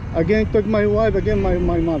 Again, took my wife. Again, my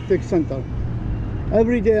mom. Take center.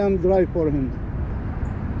 Every day I'm drive for him.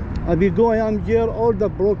 I will go. I am here. All the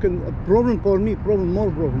broken problem for me. Problem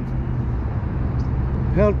more problem.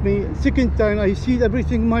 Help me. Second time I see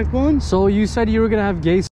everything my phone. So you said you were gonna have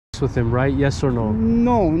gay sex with him, right? Yes or no?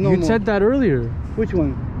 No. You said that earlier. Which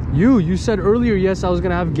one? You said earlier, yes, I was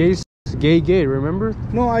gonna have gay, remember?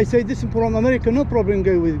 No, I say this is from America, no problem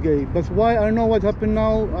gay with gay. But why? I know what happened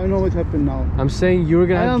now. I know what happened now. I'm saying you were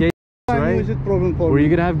gonna have gay, right? Is it problem for Were me? you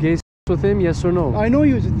gonna have gay with him, yes or no? I know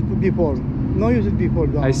you used it before. No use it before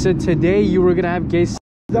that. I said today you were gonna have gay.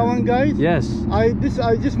 That one, guys? Yes. I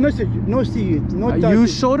just message. No see it. No touch you it.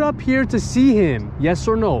 showed up here to see him, yes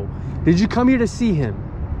or no? Did you come here to see him?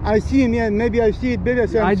 I see him, yeah. Maybe I see it. Maybe I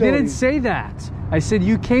say I'm sorry. Didn't say that. I said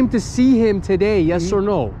you came to see him today, yes or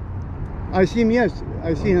no? I see him, yes.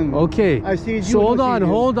 I see him. Okay. I see you. So hold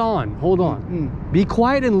on. Be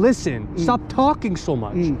quiet and listen. Stop talking so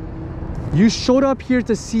much. You showed up here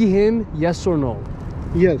to see him, yes or no?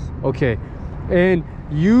 Yes. Okay. And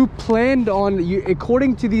you planned on,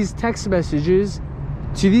 according to these text messages,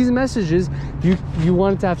 you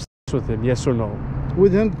wanted to have sex with him, yes or no?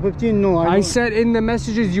 With him, 15, no. I said in the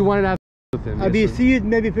messages you wanted to have sex with him. I see it,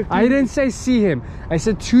 maybe 15. I didn't say see him. I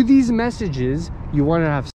said to these messages you wanted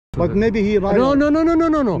to have sex But maybe he lied. No.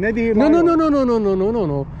 Maybe he No.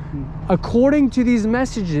 lied. According to these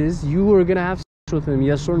messages, you were gonna have sex with him,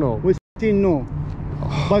 yes or no? We still no.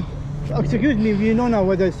 But excuse me, you know now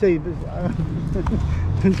what I say.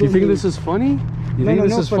 You think this is funny? You think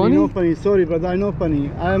this is funny? No funny. Sorry, but I know funny.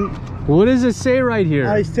 What does it say right here?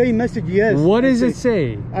 I say message, yes. What does it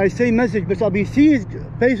say? I say message, but ABC is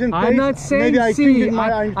patient. I'm not saying maybe C.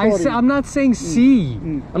 I'm not saying C.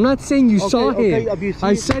 I'm not saying you saw him. ABC.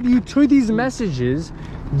 I said you took these messages.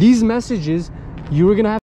 These messages, you were gonna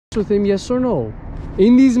have sex with him, yes or no?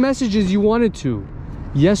 In these messages, you wanted to,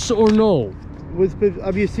 yes or no? With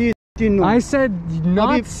ABC, no. I said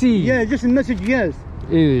not C. Yeah, just a message, yes.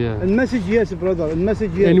 Yeah. A message, yes, brother. A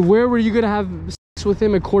message, yes. And where were you gonna have sex with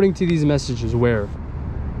him according to these messages? Where?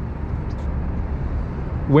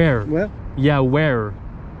 Where? Where? Yeah, where?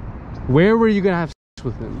 Where were you gonna have sex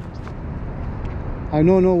with him? I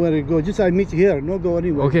don't know where to go. Just I meet here. No go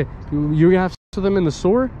anywhere. Okay, you're gonna have sex with him in the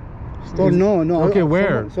store? Store? No. Okay,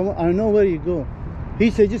 where? I know where you go. He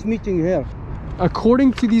said just meeting here.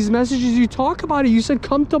 According to these messages, you talk about it. You said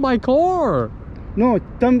come to my car. No,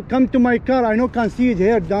 come to my car. I know can't see it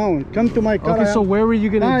here down. Come to my car. Okay, so where were you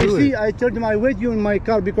gonna do it? I told him I wait you in my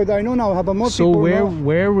car because I know now I have a more so people.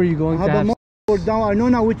 Where were you going to have? Down. I know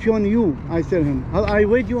now which one you. I tell him. I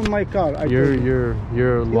wait you in my car.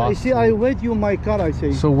 You're lost. You see, I wait you in my car. I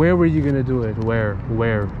say. So where were you gonna do it? Where?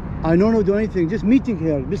 I don't do anything. Just meeting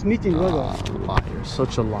here. Just meeting, brother. Liar!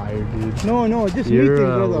 Such a liar, dude. No. Just you're meeting,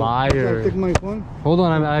 brother. You're a liar. I take my phone. Hold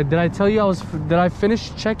on. Did I tell you I was? Did I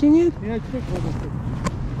finish checking it? Yeah, check.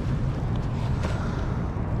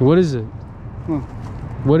 What is it? Huh.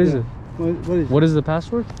 What is it? What is the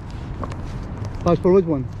password? Passport, which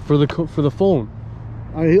one? For the phone.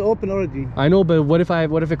 He opened already. I know, but what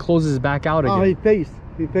if it closes back out again? He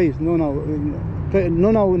pays. No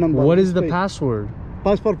number. What is the password?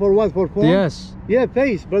 Passport for what? For phone? Yes. Yeah,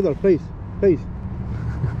 face, brother, face.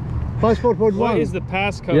 Passport for what is the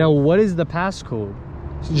passcode? Yeah, what is the passcode?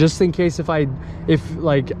 Just in case if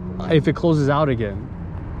it closes out again.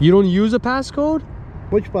 You don't use a passcode?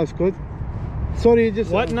 Which passcode? Sorry, just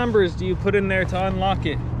what numbers do you put in there to unlock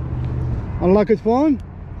it? Unlock his phone?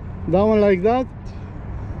 That one like that?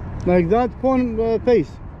 Like that? Phone face.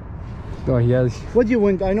 Oh, yeah. What do you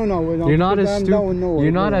want? I don't know. You're not as stupid.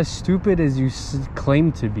 You're not as stupid as you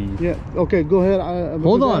claim to be. Yeah. Okay. Go ahead.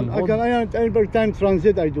 Hold on. Every time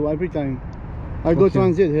transit I do. Every time. I go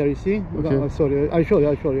transit here. You see? Okay. Sorry. I show you.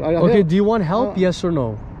 Okay. Do you want help? Yes or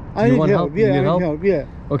no? I need help. Yeah. I need help. Yeah.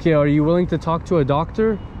 Okay. Are you willing to talk to a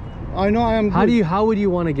doctor? I know I am. How would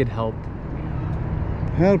you want to get help?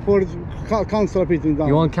 Help for counselor everything down.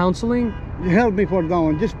 You want counseling? Help me for that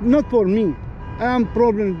one. Just not for me. I am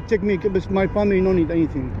problem. Take me because my family don't need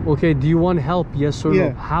anything. Okay. Do you want help? Yes or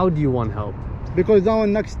no? How do you want help? Because that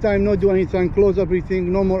one next time not do anything. Close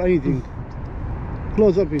everything. No more anything.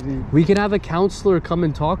 Close everything. We can have a counselor come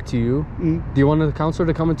and talk to you. Do you want a counselor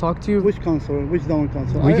to come and talk to you? Which counselor? Which down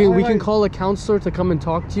counselor? We can call a counselor to come and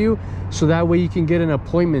talk to you, so that way you can get an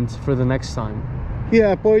appointment for the next time.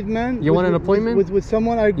 Yeah, appointment. You want an appointment? With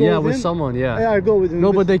someone I go with? Yeah, with someone, yeah. I go with him.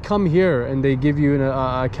 No, but they come here and they give you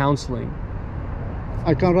a counseling.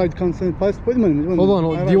 I can write counseling first. Wait a minute. Hold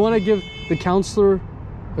on. Do you want to give the counselor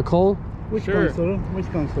a call? Which counselor? Which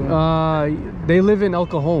counselor? They live in El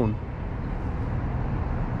Cajon.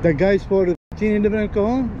 The guys for the teen live in El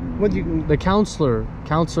Cajon? What do you? The counselor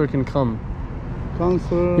can come.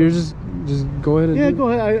 Counselor. You're just go ahead and. Yeah, go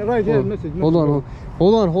ahead. I write here message. Hold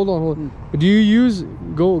on. Do you use?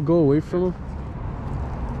 Go away from him.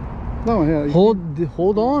 No, here.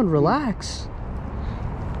 Hold on. Relax.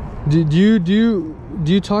 Do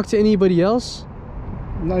you talk to anybody else?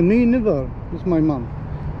 No, me never. It's my mom.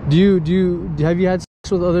 Have you had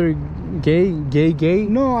sex with other gay?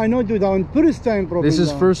 No, I know do that one. First time probably. This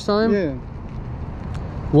is first time? Yeah.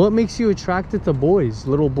 What makes you attracted to boys,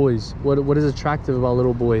 little boys? What is attractive about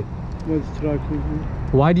little boy? What's attractive?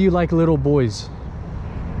 Why do you like little boys?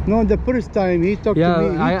 No, the first time he talked to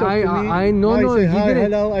me. I know. I say hi,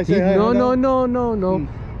 hello. I say hi, hello. No.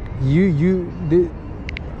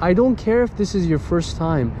 I don't care if this is your first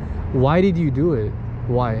time. Why did you do it?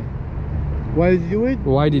 Why? Why did you do it?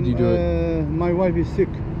 Why did you do it? My wife is sick.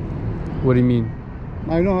 What do you mean?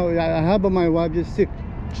 I know how I have, but my wife is sick.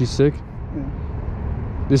 She's sick? Yeah.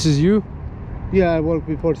 This is you? Yeah, I work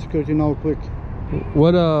before security now. Quick.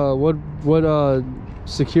 What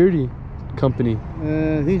security company?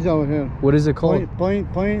 He's out here. What is it called?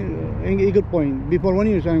 Eagle Point. Before 1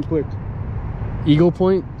 year, I'm quick. Eagle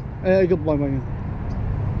Point? Eagle Point.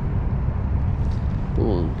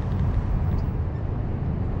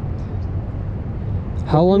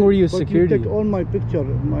 How long were you a But security? you take all my picture,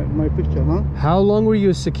 my picture, huh? How long were you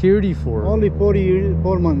a security for? Only 4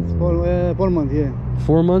 months, 4 months, yeah.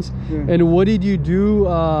 4 months? Yeah. And what did you do,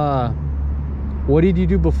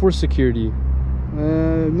 before security?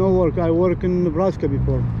 No work. I work in Nebraska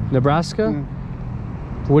before. Nebraska? Yeah.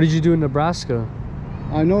 What did you do in Nebraska?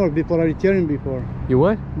 I know before I returned before. You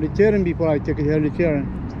what? Return before I take it here, return.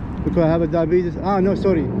 Because I have a diabetes. No,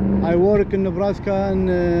 sorry. I work in Nebraska in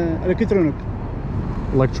electronic.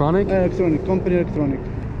 Electronic? Electronic, company electronic.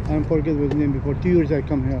 I forget his name before. 2 years I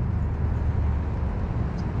come here.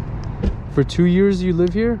 For 2 years you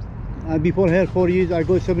live here? Before here, 4 years. I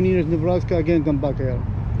go 7 years Nebraska, again come back here.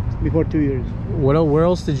 Before 2 years. Where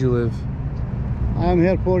else did you live? I'm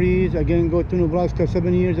here 4 years, again go to Nebraska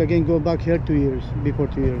 7 years, again go back here 2 years, before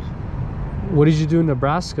 2 years. What did you do in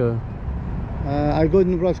Nebraska? I go to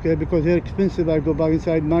Nebraska here because here expensive, I go back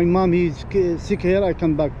inside. My mom, he's sick here, I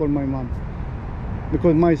come back for my mom.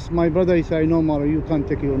 Because my brother, he said, no more, you can't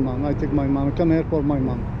take your mom. I take my mom, I come here for my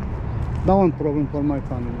mom. That one problem for my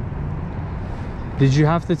family. Did you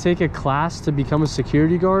have to take a class to become a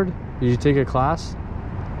security guard? Did you take a class?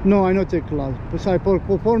 No, I not take class. Besides, for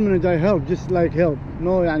 4 minutes I help, just like help.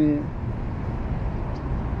 No, yani.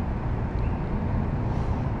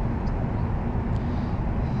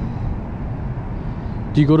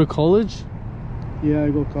 Do you go to college? Yeah, I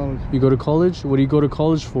go college. You go to college? What do you go to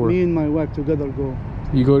college for? Me and my wife together go.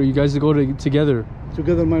 You guys go together?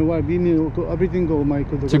 Together, my wife, me, everything go, my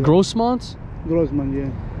together. To Grossmont? Grossmont, yeah.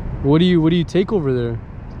 What do you take over there?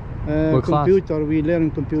 What computer, class? we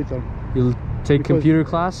learn computer. You take Because- computer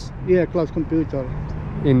class? Yeah, class computer.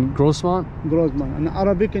 In Grossmont? Grossman. And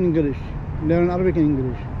Arabic and English. Learn Arabic and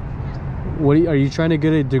English. Are you trying to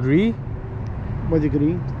get a degree? What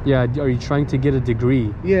degree? Yeah, are you trying to get a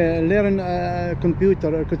degree? Yeah, learn computer,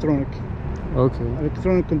 electronic. Okay.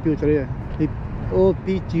 Electronic computer, yeah.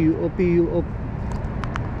 OPT, OPU,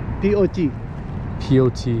 POT.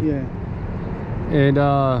 POT. Yeah. And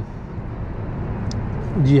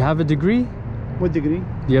do you have a degree? What degree?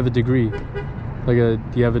 Do you have a degree? Do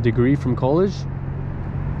you have a degree from college?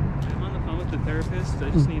 I'm on the phone with the therapist. I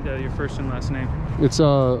just need your first and last name. It's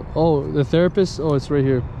the therapist. Oh, it's right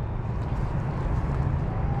here.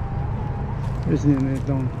 His name is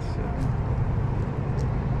down.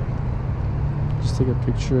 Just take a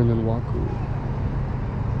picture and then walk away.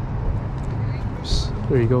 Oops.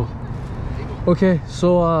 There you go. Okay,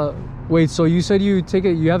 so wait, so you said you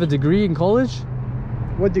have a degree in college?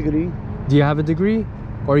 What degree? Do you have a degree?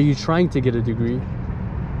 Or are you trying to get a degree?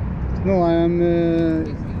 No, I am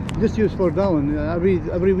just used for that one.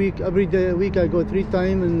 Every week I go 3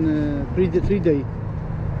 times and 3 days.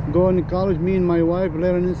 Go in college, me and my wife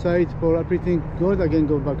learn inside for everything good, again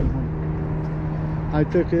go back at home. I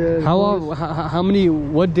took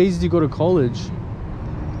what days do you go to college?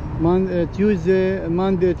 Monday, Tuesday,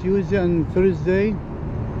 and Thursday.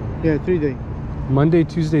 Yeah, 3 days. Monday,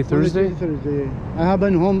 Tuesday, Thursday? Monday, Tuesday, Thursday, yeah. I have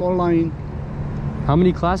been home online. How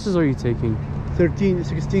many classes are you taking? 16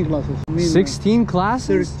 classes. 16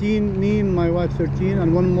 classes? 13, me and my wife 13,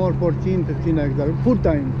 and one more 14, 15 like that. Full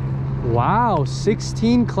time. Wow,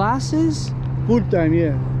 16 classes? Full time,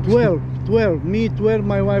 yeah. 12. Me 12,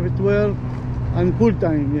 my wife 12, and full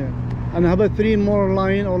time, yeah. And I have 3 more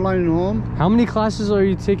online home. How many classes are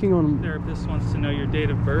you taking on? The therapist wants to know your date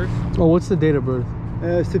of birth. Oh, what's the date of birth?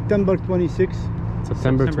 September 26,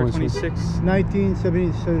 September 26th. 26th.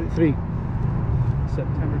 1973.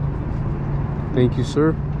 September 26th. Thank you,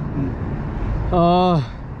 sir.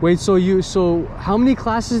 Wait, so how many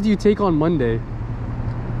classes do you take on Monday?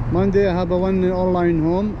 Monday I have one online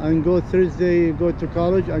home, and go Thursday go to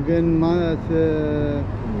college again.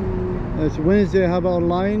 Wednesday I have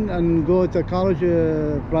online and go to college.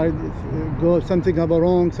 Friday go something have a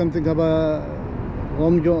wrong, something have a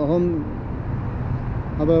home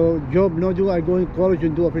have a job no do. I go in college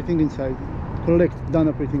and do everything inside, done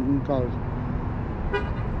everything in college.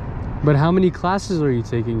 But how many classes are you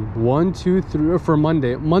taking? 1, 2, 3, or for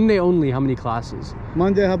Monday? Monday only, how many classes?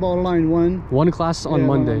 Monday I have online one. One class on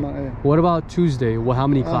Monday. Yeah. What about Tuesday? Well, how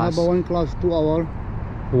many I classes? have one class 2 hour.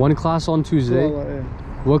 One class on Tuesday? 2 hour, yeah.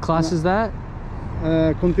 What class is that?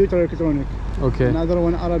 Computer electronic. Okay. Another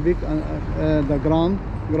one Arabic, the grammar.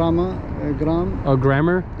 Oh,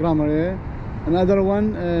 grammar? Grammar, yeah. Another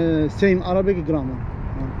one same Arabic grammar.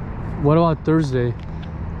 What about Thursday?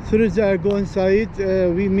 Thursday I go inside.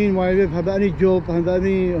 We meanwhile have any job, have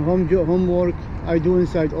any homework I do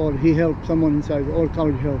inside, or he help someone inside, or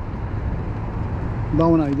college help. That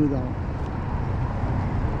one I do that one.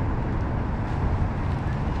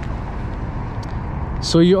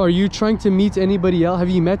 So are you trying to meet anybody else? Have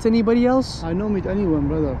you met anybody else? I don't meet anyone,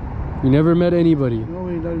 brother. You never met anybody. No,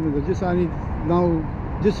 we don't. Just I need now.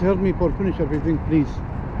 Just help me for finish everything, please.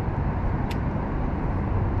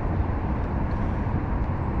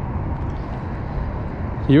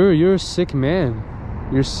 You're a sick man.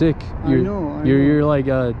 You're sick. I know. You're like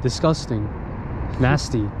disgusting,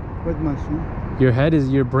 nasty. What must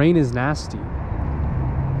Your brain is nasty.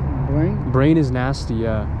 Brain? Brain is nasty.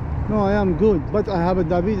 Yeah. No, I am good, but I have a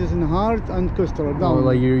diabetes in heart and cholesterol down. Oh,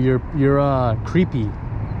 like you're creepy.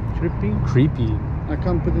 Tripping? Creepy. I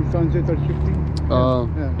can't put in translator tripping.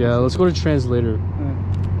 Yeah. Let's go to translator.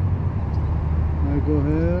 I go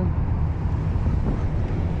here.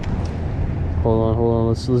 Hold on.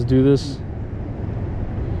 Let's do this.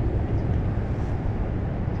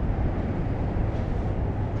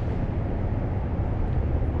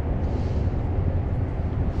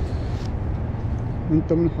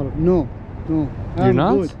 No. You're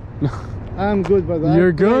not? Good. I'm good, brother.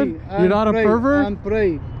 You're good? You're not a pervert? I'm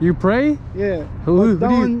pray. You pray? Yeah. Who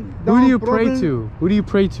do you pray to? Who do you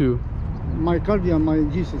pray to? My guardian, my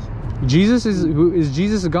Jesus. Jesus is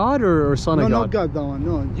Jesus God or son of God? No, not God, that one.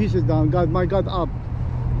 No, Jesus down. God, my God up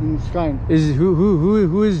in the sky. Is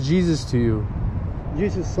who is Jesus to you?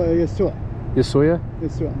 Jesus, Yeshua.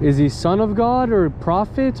 Yeshua? Is he son of God or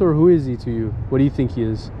prophet, or who is he to you? What do you think he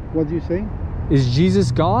is? What do you say? Is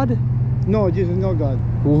Jesus God? No, Jesus no God.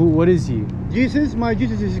 What is he? Jesus, my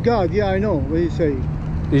Jesus is God. Yeah, I know what you say.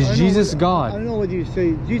 Is Jesus God? I know what you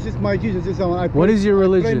say. Jesus, my Jesus is one. What is your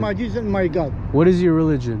religion? I pray my Jesus and my God. What is your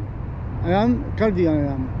religion? I am Chaldean.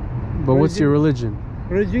 I am. But what's your religion?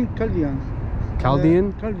 Religion Chaldean.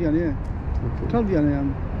 Chaldean? Chaldean, yeah. Okay. Chaldean I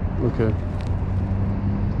am. Okay.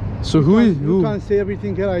 So who? You can't say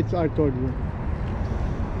everything here. I told you.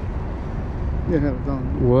 Yeah, here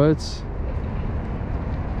down. What?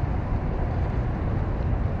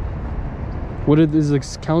 Is the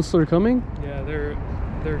counselor coming? Yeah,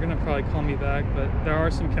 they're gonna probably call me back, but there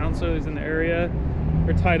are some counselors in the area.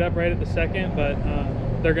 They're tied up right at the second, but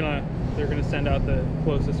they're gonna send out the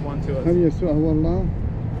closest one to us.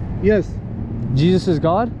 Yes. Jesus is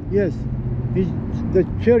God? Yes. The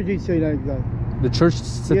church say like that. The church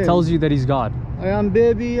tells you that he's God. I am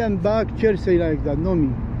baby and back church say like that, no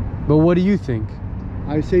me. But what do you think?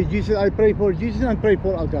 I say Jesus, I pray for Jesus and pray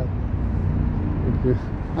for God. Okay.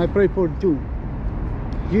 I pray for two.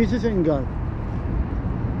 Jesus and God.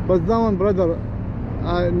 But now, brother,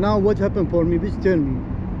 now what happened for me? Please tell me.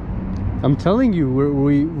 I'm telling you,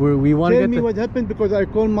 we want to get. Tell me what happened, because I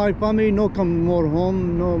call my family. No, come more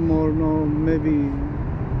home. No more. No, maybe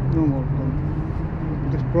no more.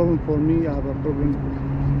 This problem for me. I have a problem.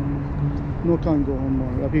 No, can't go home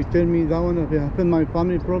more. If you tell me that one, if it happened my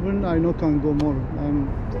family problem, I know can't go more.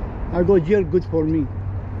 I go jail. Good for me.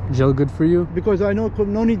 Jail good for you? Because I know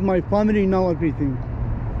no need my family now everything.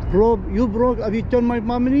 You broke. If you tell my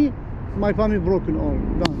family broken all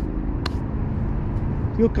done.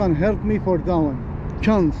 You can help me for that one.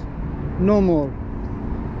 Chance, no more.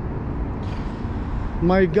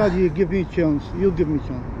 My God, you give me chance. You give me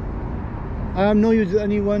chance. I am no use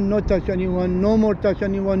anyone, no touch anyone, no more touch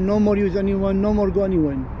anyone, no more use anyone, no more go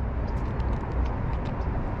anyone.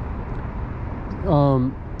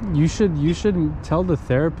 You should tell the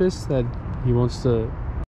therapist that he wants to.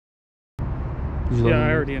 Yeah,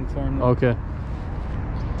 I already informed them. Okay.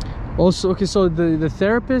 Also, okay, so the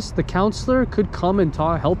therapist, the counselor could come and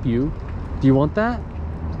help you. Do you want that?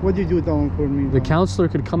 What do you do that one for me? The counselor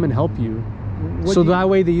could come and help you. So that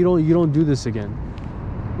way that you don't do this again.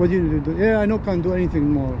 What do you do? Yeah, I know can't do anything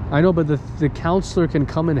more. I know, but the counselor can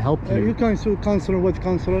come and help you. You can sue counselor. What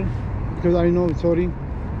counselor? Because I know. Sorry.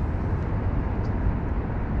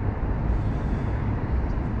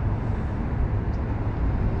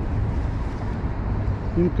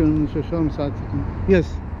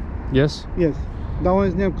 Yes. Yes. Yes. That one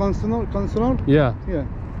is named counselor. Counselor. Yeah. Yeah.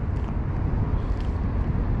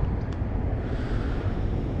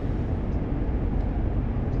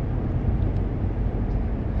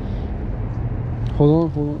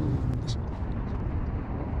 Hold on.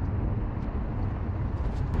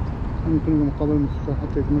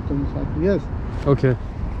 Yes. Okay.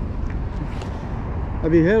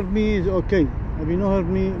 Have you heard me? Is okay. Have you not heard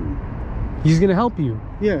me? He's gonna help you.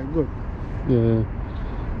 Yeah, good. Yeah.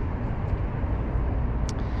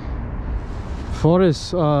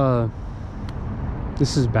 Forrest,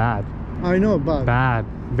 this is bad. I know, bad. Bad.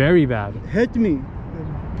 Very bad. Hit me.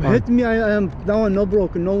 Hit me. I am down, no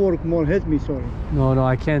broken, no work more. Hit me, sorry. No,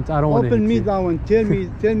 I can't. I don't want to hit open me you. down. Tell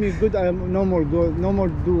me good. I am no more good. No more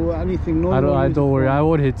do anything. No. I don't worry. I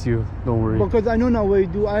won't hit you. Don't worry. Because I know now what you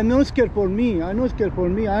do. I'm not scared for me. I'm not scared for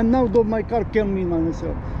me. I now do my car kill me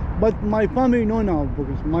myself. But my family know now,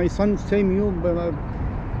 because my son same you. But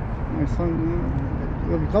My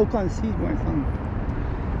son, how can I see my son?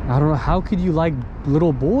 I don't know. How could you like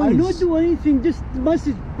little boys? I don't do anything. Just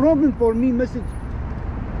message problem for me. Message.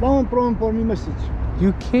 Down problem for me. Message.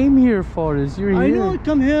 You came here for this. You're here. I know.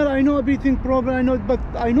 Come here. I know everything problem. I know, but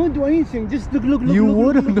I don't do anything. Just look. You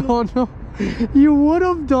would have no. You would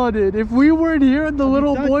have done it if we weren't here and the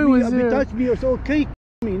little boy was here. Touch me. It's okay.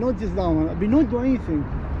 Me, not just that one. I not do anything.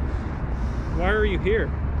 Why are you here?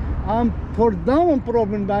 I'm for that one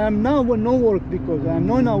problem. But I am now with no work because I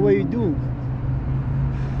know now what you do.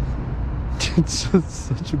 It's just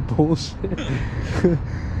such a bullshit.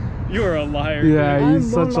 You are a liar. Yeah, dude.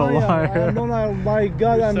 he's such a liar. I'm not liar. My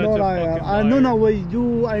God, You're I'm such not a liar. fucking I know liar. now what you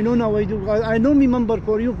do. I know now what you do. I don't remember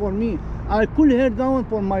for you, for me. I could hear that one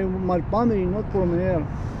for my family, not from here.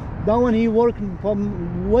 That one he worked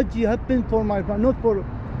from what happened for my family, not for.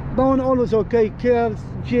 That one always okay. Care,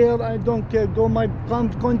 jail. I don't care. Go my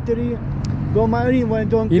country. Go my anywhere.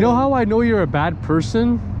 Don't. You care. know how I know you're a bad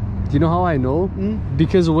person? Do you know how I know?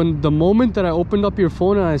 Because when the moment that I opened up your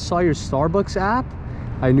phone and I saw your Starbucks app,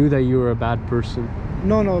 I knew that you were a bad person.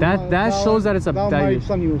 No. That shows that it's a that that my you-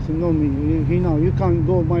 son used to know me. He know you can't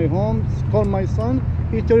go my home. Call my son.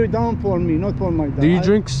 He tell you down for me, not for my dad. Do you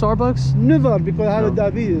drink Starbucks? Never, because I have No.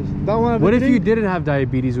 diabetes. That one. What if you didn't have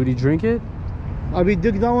diabetes? Would you drink it? I will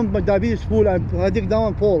dig down, but diabetes full. I dig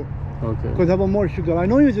down full Okay. because I have more sugar. I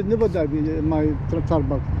know use it. Never diabetes. My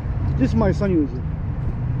Starbucks. Just my son use it.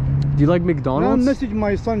 Do you like I McDonald's? message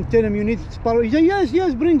my son, tell him you need Sparrow. He say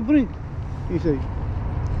yes, bring. He say.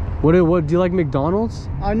 What do you like McDonald's?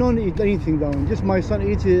 I don't eat anything down. Just my son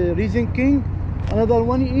eats Raisin King. Another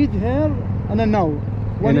one eat here and then now.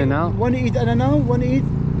 In-N-Out? One eat In-N-Out. One eat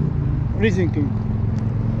Raisin King.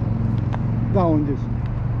 Down this.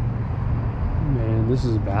 Man, this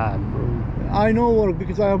is bad, bro. I know work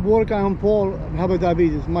because I have work. I am poor. Have a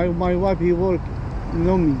diabetes. My wife he work.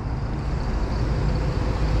 Know me.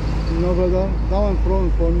 No brother. That one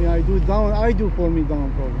problem for me. I do down. I do for me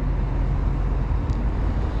down problem.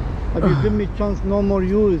 If you give me chance, no more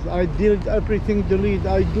use. I delete everything. Delete.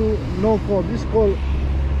 I do no call. This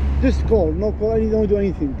call. No call. I don't do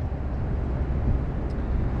anything.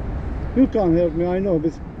 You can't help me. I know,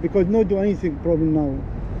 but because not do anything problem now.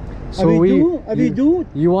 So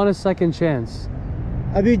you want a second chance?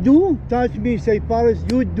 If you do touch me, say Paris,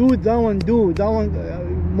 you do that one,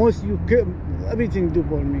 most you everything do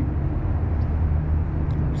for me.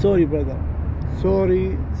 Sorry, brother.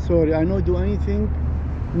 Sorry. I not do anything.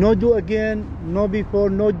 No do again. No before.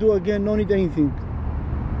 No do again. No need anything.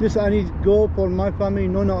 Just I need go for my family.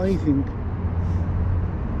 No anything.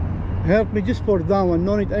 Help me just for that one.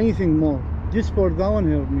 No need anything more. Just for that one,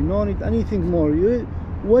 help me. No need anything more.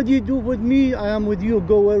 What you do with me, I am with you.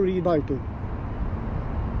 Go wherever you like it.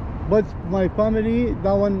 But my family,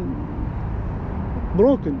 that one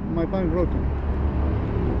broken. My family broken.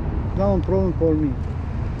 That one problem for me.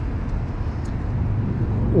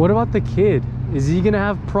 What about the kid? Is he gonna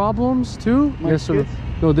have problems too? My Yes or no? kids?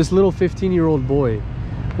 No, this little 15-year-old boy.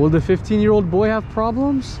 Will the 15-year-old boy have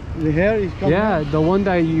problems? The hair is coming Yeah, out. the one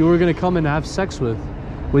that you were gonna come and have sex with.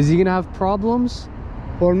 Was he gonna have problems?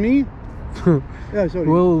 For me? Yeah, sorry.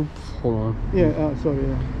 Well, hold on. Yeah, sorry.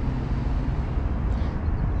 Yeah.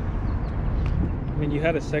 I mean, you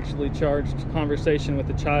had a sexually charged conversation with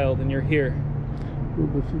a child, and you're here. Well,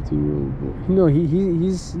 the 15-year-old boy. No,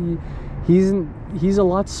 he's a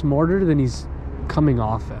lot smarter than he's coming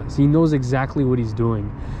off as. He knows exactly what he's doing.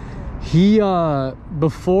 He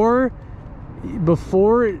before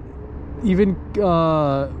even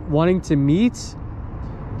wanting to meet,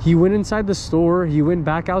 he went inside the store, he went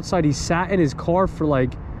back outside, he sat in his car for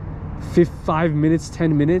like 5 minutes,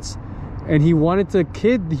 10 minutes, and he wanted the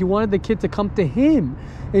kid to come to him.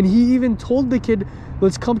 And he even told the kid,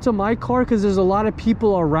 let's come to my car because there's a lot of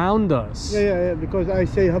people around us. Yeah, because I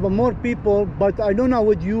say have more people, but I don't know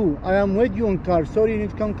with you. I am with you in car. Sorry, you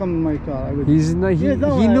need to come in my car.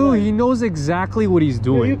 He knows exactly what he's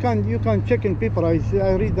doing. You can check in people. I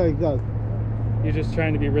read like that. You're just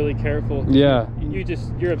trying to be really careful. Yeah.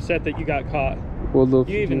 You're upset that you got caught. Well, look,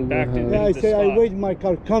 You even backed it. Yeah, I the say I spot. wait my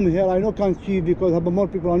car. Come here. I know can't see because have more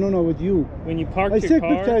people. I don't know with you. When you parked I your take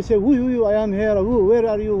car, picture. I say who you? I am here. Who? Where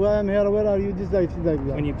are you? I am here. Where are you? Just like that.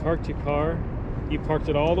 when you parked your car, You parked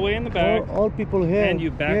it all the way in the back. All people here. And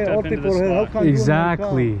you backed up all into the people here. How spot. can you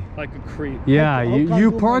Exactly. Like a creep. Yeah, How you can you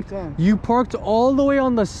do my parked car? you parked all the way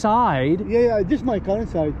on the side. Yeah, this is my car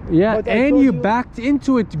inside. Yeah, But I and told you backed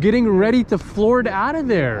into it, getting ready to floor it out of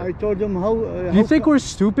there. I told them how. You think we're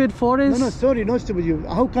stupid, Forrest? No, sorry, not stupid. You.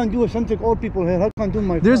 How can do something? All people here. How can do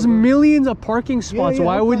my There's car? millions of parking spots. yeah,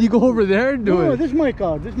 Why how would can- you go over there and do No, it? this is my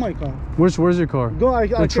car. This is my car. Where's your car? Go. I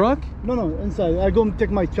The truck? No, inside. I go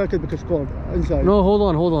take my jacket because it's cold. Inside. No, hold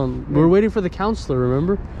on. We're waiting for the counselor,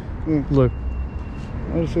 remember? Yeah. Look.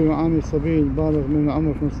 أرسل عامل صبي بالغ من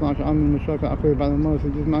عمره 15 عام من مشاكل عقلية بعد ما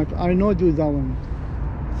سجلت معك. I know do that one.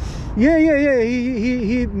 Yeah.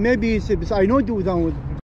 He maybe he said, but I know do that one.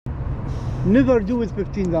 Never do with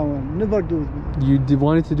 15 that one. Never do. You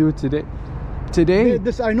wanted to do it today? Today?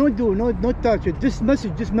 This I know do not touch it. This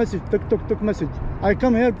message, tuk message. I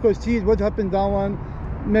come here because see what happened that one.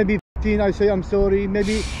 Maybe 15. I say I'm sorry.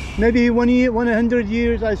 Maybe 100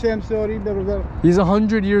 years. I say I'm sorry. Blah, blah, blah. He's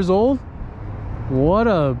 100 years old? What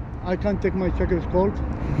a... I can't take my jacket. It's cold.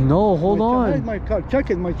 No, hold on. My car.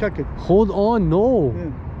 Jacket. My jacket. Hold on, no.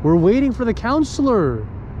 Yeah. We're waiting for the counselor.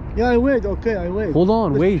 Yeah, I wait. Okay, I wait. Hold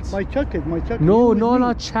on, wait. My jacket. No, You with me.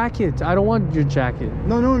 not jacket. I don't want your jacket.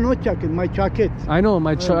 No, not jacket. My jacket. I know,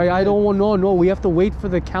 I don't want... No, we have to wait for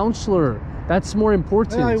the counselor. That's more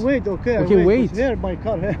important. Yeah, I wait. Okay, Okay, I wait. It's here, my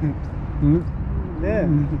car. Yeah.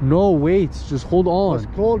 No, wait. Just hold It's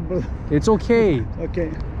on. cold, brother. It's okay.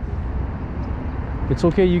 Okay. It's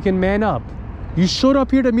okay. You can man up. You showed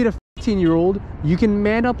up here to meet a 15-year-old. You can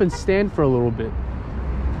man up and stand for a little bit.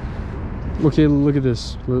 Okay, look at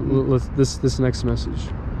this. This next message.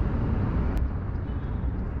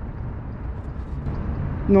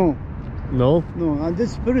 No. No? And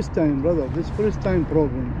this first time, brother. This first time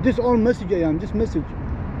problem. This all message I am. This message.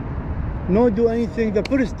 No do anything the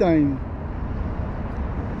first time.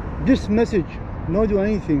 This message. No do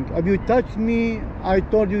anything. If you touch me, I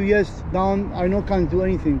told you yes, down. I no can't do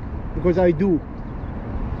anything because I do.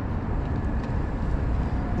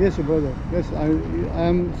 Yes, brother. Yes,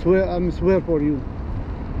 I'm swear for you.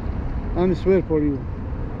 I'm swear for you.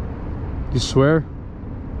 You swear?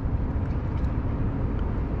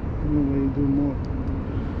 No way you do more.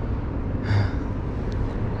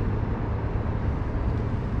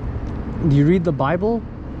 Do you read the Bible?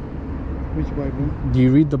 Which Bible? Do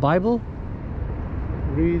you read the Bible?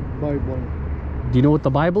 Read Bible. Do you know what the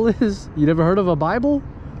Bible is? You never heard of a Bible?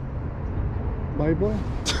 Bible?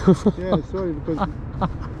 Yeah, sorry, because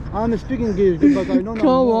I'm speaking English, but I don't know.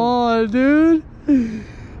 Come on, dude.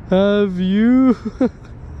 Have you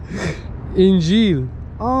Injil?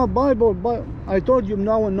 Bible. I told you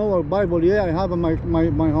now and know a Bible. Yeah, I have in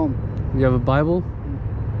my home. You have a Bible?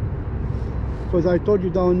 Because I told you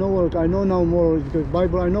down know I know now more because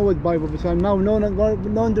Bible. I know what Bible, but I now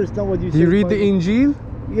don't understand what you say. Do you read the Injil?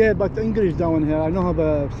 Yeah, but English down here. I don't have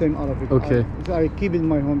a same Arabic. Okay. So I keep it in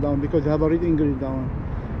my home down because I have a read English down.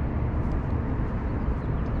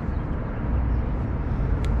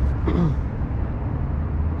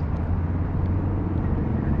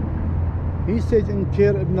 He says in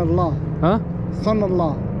chair Ibn Allah. Huh? Son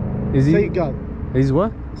Allah. Is he? Say God. He's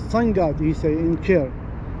what? Son God, he say in chair.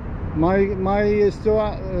 My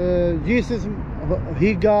story, Jesus,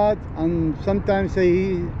 he God, and sometimes say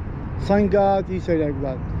he son God, he say like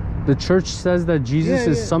that. The church says that Jesus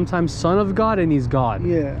is sometimes son of God and he's God.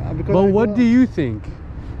 Yeah. Because But what do you think?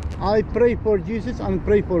 I pray for Jesus and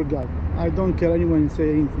pray for God. I don't care anyone say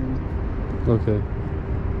anything. Okay.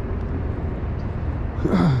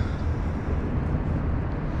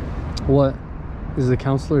 What? Is the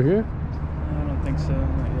counselor here? I don't think so.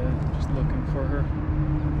 Not yet. Just looking for her.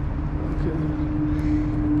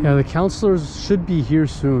 Yeah, the counselors should be here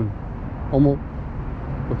soon. Almost.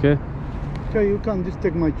 Okay. Okay, you can just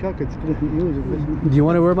take my jacket. Use it. Do you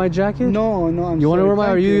want to wear my jacket? No, I'm You want to sorry. wear my?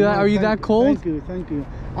 Thank Are you that? No, Are you thank that cold? Thank you.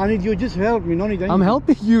 I need you just help me. No need anything. I'm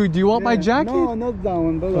helping you. Do you want my Yeah. jacket? No, not that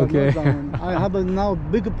one, brother. Okay. Not that one. I have a now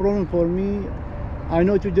big problem for me. I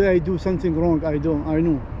know today I do something wrong. I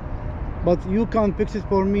know. But you can't fix it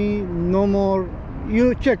for me. No more.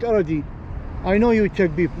 You check already. I know you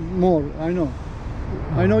check more.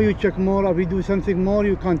 I know you check more. If you do something more,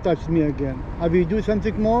 you can't touch me again. If you do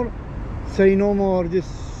something more, say no more this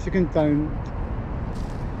second time.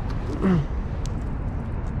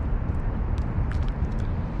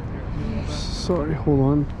 Sorry, hold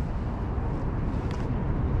on.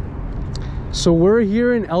 So we're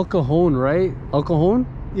here in El Cajon, right? El Cajon?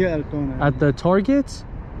 Yeah, Alcona. At the Target?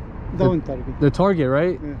 Down Target. The Target,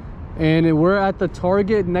 right? Yeah. And we're at the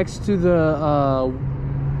Target next to the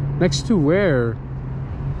next to where?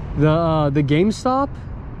 The GameStop?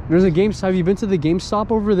 There's a GameStop. Have you been to the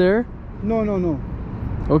GameStop over there? No, no, no.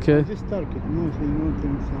 Okay. I just start it. No, no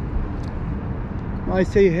things. I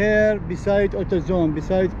say here, beside AutoZone,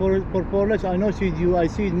 beside Porpolis. I know see you. I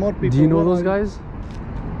see more people. Do you know those guys?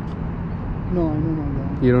 No, I don't know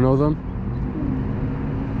them. You don't know them?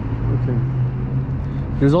 Okay.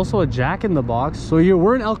 There's also a Jack in the Box. So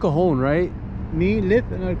we're in El Cajon, right? Me live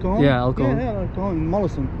in El Cajon? Yeah, El Cajon. Yeah, El Cajon,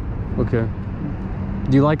 Mollison. Okay.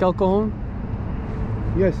 Do you like El Cajon?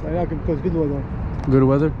 Yes, I like it because good weather. Good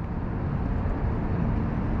weather?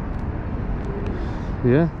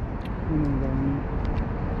 Yeah.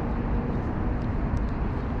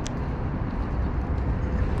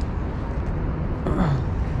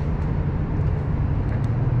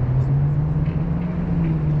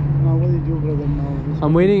 Now what did you do, brother? Now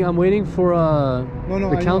I'm waiting for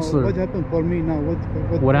the counselor. What happened for me now?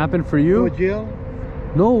 What happened for you? Go jail?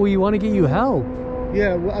 No, we want to get you help.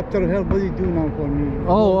 Yeah, after help, what do you do now for me?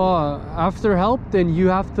 Oh, after help, then you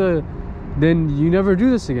never do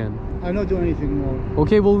this again. I don't do anything more.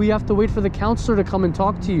 Okay, well, we have to wait for the counselor to come and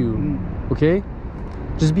talk to you. Okay?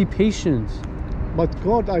 Just be patient. But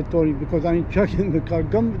God, I told you, because I'm checking the car.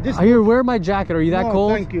 Here, wear my jacket. Are you that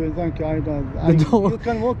cold? Thank you. I don't. Don't, you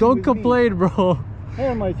can walk don't complain, bro.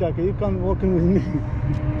 Here, my jacket. You can walk in with me.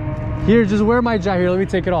 Here, just wear my jacket. Here, let me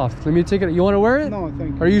take it off. Let me take it. You want to wear it? No,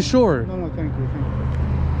 thank you. Are you sure? No, thank you.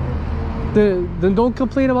 Then don't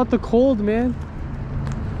complain about the cold, man.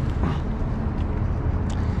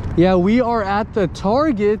 Yeah, we are at the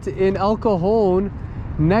Target in El Cajon,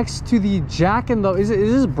 next to the Jack in the... Is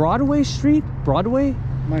this Broadway Street? Broadway?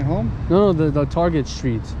 My home? No, the Target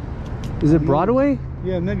Street. Is it Broadway?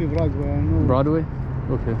 Yeah, maybe Broadway. I know. Broadway?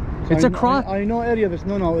 Okay. So It's across... I know area, but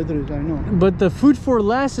no, it is. I know. But the Food for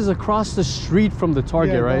Less is across the street from the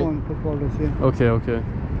Target, yeah, right? That one, Porpolis, yeah. Okay, okay.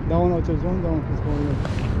 That one AutoZone, that one Porpolis.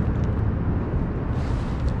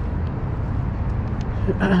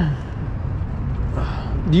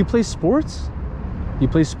 Do you play sports? You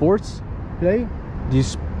play sports? Play? Do you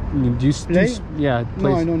play? Yeah,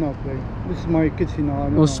 play. No, I don't know play. This is my kids, you know. I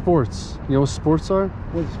don't No, know. Sports. You know what sports are?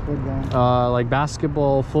 What's sport down? Like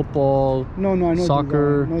basketball, football, No, I know.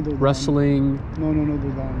 soccer, do that. wresling. No,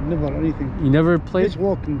 do that. Never anything. You never played? Just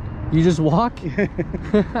walking. You just walk?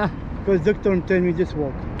 Because doctor tell me just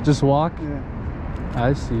walk. Just walk? Yeah.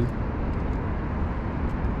 I see.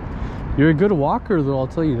 You're a good walker, though. I'll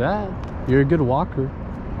tell you that. You're a good walker.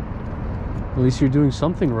 At least you're doing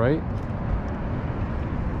something right.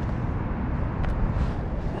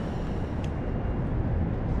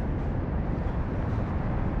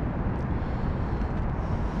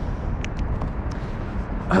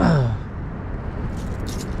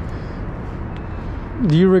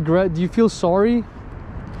 Do you feel sorry? Do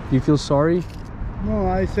you feel sorry? No,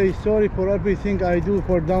 I say sorry for everything I do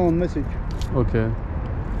for down message. Okay.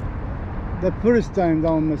 The first time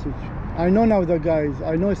down message. I know now the guys.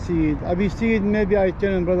 I know see it. I be see it. Maybe I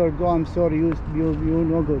tell him, brother, go. I'm sorry. You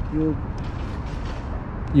no good.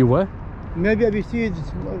 You what? Maybe I be see it.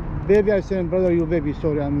 Baby, I say, brother, you baby,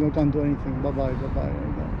 sorry. I'm not can do anything. Bye bye.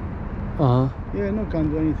 Yeah, no can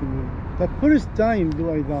do anything. The first time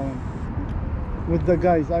do I down with the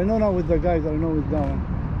guys. I know now with the guys. I know with down.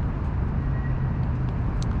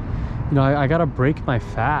 You know, I gotta break my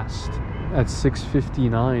fast at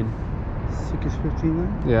 6:59.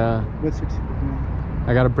 6:59? Yeah. What's 6:59?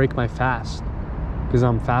 I gotta break my fast because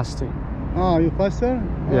I'm fasting. Ah, you faster?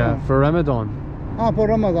 Yeah, for Ramadan. Ah, for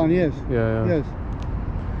Ramadan, yes. Yeah. Yes.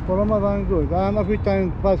 For Ramadan, good. I am every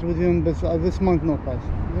time fast with him, but this month no fast.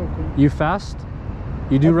 Okay. You fast?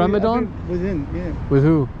 You do Ramadan? With him, yeah. With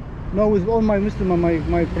who? No, with all my Muslim,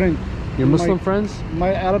 my friends. Your Muslim friends?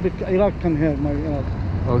 My Arabic, Iraq come here, my Arab.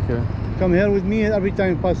 Okay. Come here with me every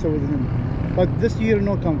time fast with him. But this year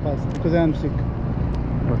no come fast because I am sick.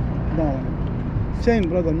 Down. Same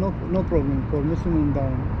brother, no problem for Muslim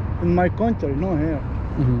down. In my country, no here.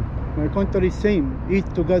 My country same. Eat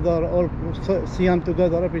together, all Siam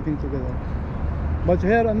together, everything together. But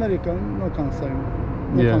here America, no can Siam.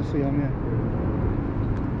 No can Siam,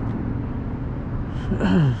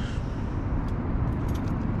 yeah.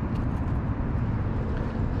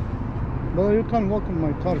 Brother, you can't walk in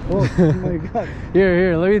my car. Oh my God.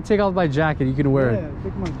 Here, let me take off my jacket. You can wear it. Yeah,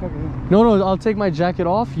 take my jacket. No, I'll take my jacket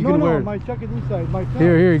off. You can wear it. My jacket inside. My car.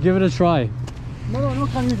 Here, give it a try. No,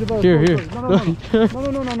 can't use the belt. Here. No.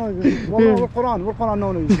 Wallah, Quran,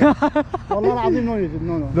 no use it. Wallah, al-Azim, no use it.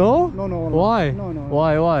 No. No, Why? No.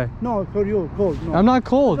 Why? No, for you, cold. No. I'm not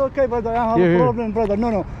cold. It's okay, brother. I have a problem, brother.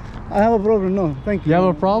 No. I have a problem. No, thank you. You have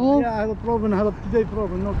a problem? Yeah, I have a problem. I have a today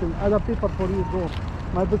problem. No, I have paper for you. Go.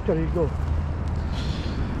 My picture, here, go.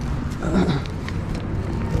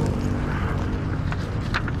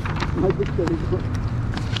 My picture, here, go.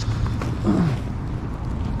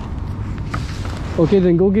 Okay,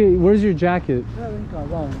 then go get. Where's your jacket? Yeah,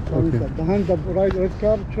 inside. Okay. Behind the red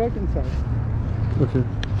car truck inside. Okay.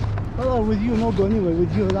 Well, with you, no go anywhere.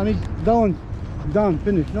 With you, I need down,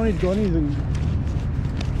 finish. No need go anything.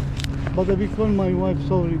 But if you call my wife,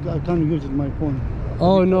 sorry, I can't use my phone.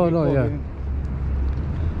 Oh no, yeah.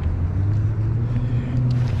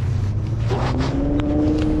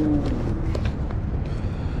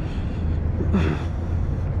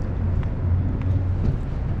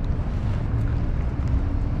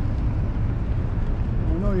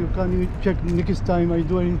 I know you can check next time I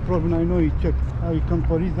do any problem. I know you check. I come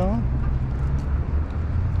police down.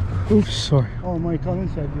 Oops, sorry. Oh, my car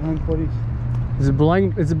inside behind police. Is it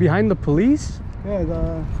blind? Is it behind the police?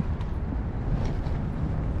 Yeah,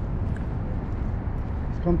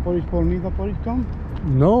 come police for me. The police come.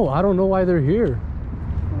 No, I don't know why they're here.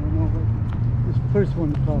 I don't know. But this first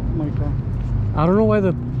one car, my car. I don't know why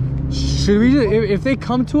the. Should we just, if they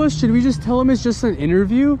come to us, should we just tell them it's just an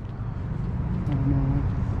interview? I don't know.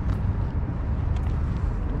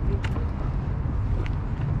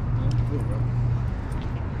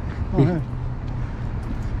 Oh, hey.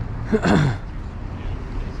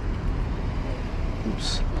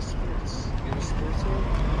 Oops.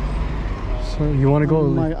 So you want to go?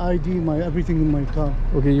 My ID, my everything in my car.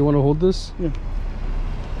 Okay, you want to hold this? Yeah.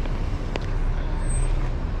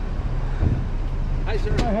 Hi,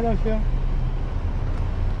 sir. Hi, hello, sir.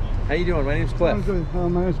 How you doing? My name's Cliff. I'm good.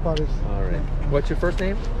 My name's Paris. All right. What's your first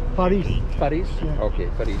name? Paris. Faris? Yeah. Okay,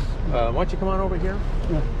 Faris. Why don't you come on over here?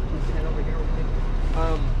 Yeah. Stand over here with me.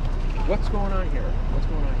 What's going on here? What's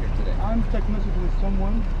going on here today? I'm text message with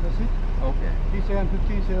someone. That's it. Okay. He said I'm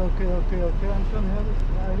 15. Say okay. I'm from here.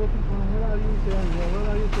 I'm looking for where are you? Say I'm here. Where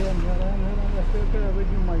are you? Say I'm here. I say okay. I with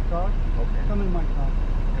you my car. Okay. Come in my car.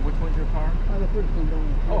 And which one's your car? The first one down.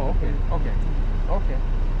 Oh, okay. Okay. Okay.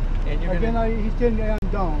 And you're Again, he's telling me I am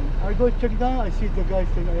down. I go check down. I see the guy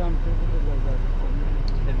saying I am like that.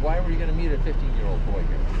 And why were you going to meet a 15-year-old boy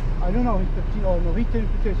here? I don't know. He's 15. Oh no. He told me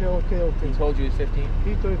to say okay. He told you he's 15?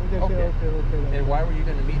 He told me to say okay. And why were you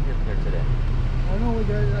going to meet him here today? I know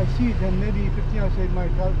that I see them maybe 15. I said my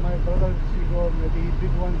brother see go, maybe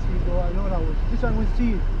big one see go. I know that was this I will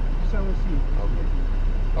see. This I will see. Okay.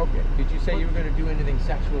 Okay. Did you say you were going to do anything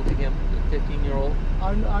sexual to him, the 15-year-old?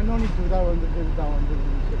 I don't need to do that one. That one.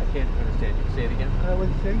 I can't understand you. Say it again. What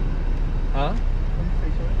did you say? Huh? What did you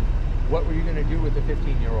say, sorry? What were you going to do with the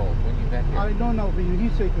 15-year-old when you met him? I don't know. But he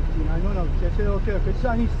said 15. I don't know. I said okay. This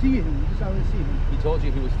I need to see him. This I will see him. He told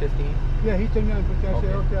you he was 15? Yeah, he told me I'm 15. I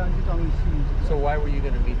said okay. I just I will see him. So why were you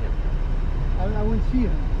going to meet him? I will see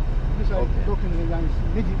him. Just I Okay. look in the line,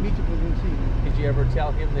 meet him and see him. Did you ever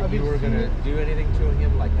tell him that you were going to do anything to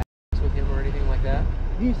him, like have sex with him or anything like that?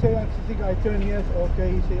 He said I think I turned yes.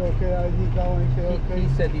 Okay. He said okay. I need that one. He said okay. He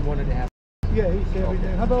said he wanted to have. Yeah, he said everything.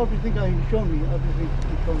 Okay. How about everything he showed me? Everything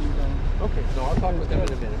he showed me down. Okay, so I'll talk with him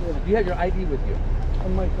in a minute. Yeah. You have your ID with you.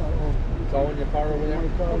 On my car. Oh. It's all in your car over there?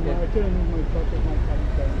 My car. Okay. I couldn't use my car. Take my car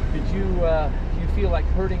inside. Did you, do you feel like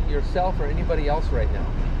hurting yourself or anybody else right now?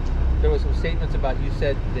 There was some statements about you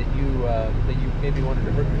said that you maybe wanted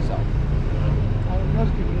to hurt yourself. I'm not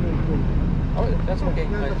giving you a clue. Oh, that's okay.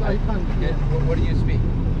 Yeah, I can't. Yeah, what do you speak?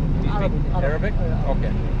 Do you speak Arabic? Yeah.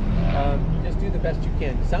 Okay. Just do the best you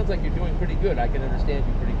can. It sounds like you're doing pretty good. I can understand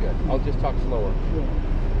you pretty good. I'll just talk slower.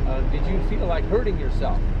 Yeah. Did you feel like hurting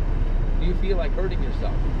yourself? Do you feel like hurting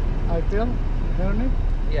yourself? I feel hurting.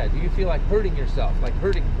 Yeah. Do you feel like hurting yourself? Like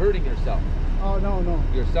hurting yourself? Oh no.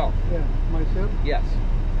 Yourself? Yeah, myself. Yes.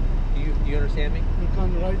 Do you understand me? You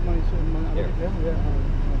can't write myself. Here. Yeah.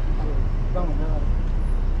 Down.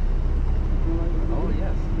 Oh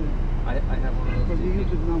yes. Yeah. I have one of those. Because you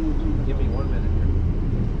use it now. Give me 1 minute here.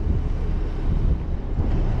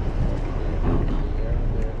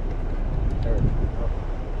 There.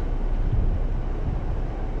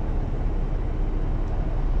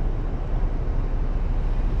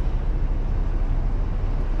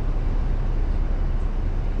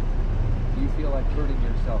 Do you feel like hurting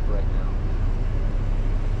yourself right now?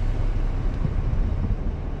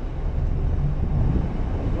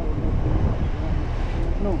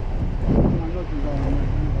 No. I'm not doing that.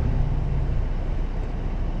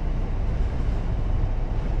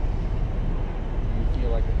 Do you feel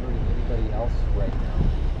like you're hurting anybody else right now?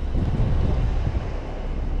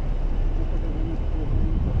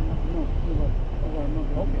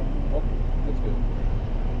 Okay, that's good.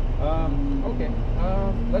 Okay,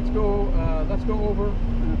 let's go over.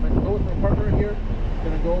 If I can go with my partner here, I'm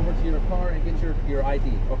gonna go over to your car and get your ID.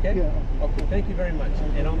 Okay? Yeah. Okay. Thank you very much,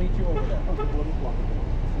 and I'll meet you over there.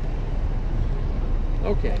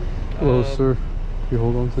 Okay. Hello, sir. You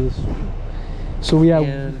hold on to this. So we have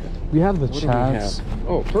And the what do we chats. have?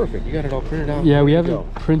 Oh, perfect. You got it all printed out. Yeah, we Ready have to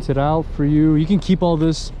it printed out for you. You can keep all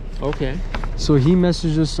this. go. Okay. So he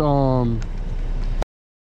messaged us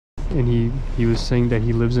and he was saying that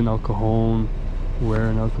he lives in El Cajon. Where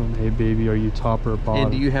in El Cajon? Hey baby, are you top or bottom?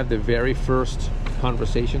 And do you have the very first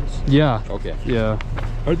conversations? Yeah. Okay. Yeah.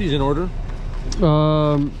 Are these in order?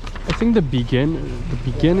 I think the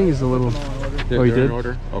beginning is a little. They're, Oh, you they're did? in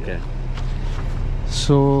order? Okay.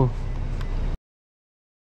 So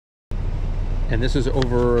And this is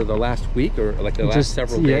over the last week or like the last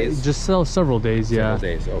several days? Just several days, yeah.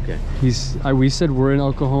 Several days, okay. We said we're in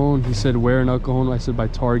El Cajon. He said where in El Cajon. I said by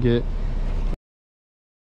Target.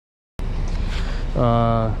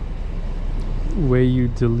 Way you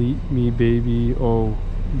delete me, baby. Oh,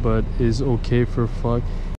 but is okay for fuck.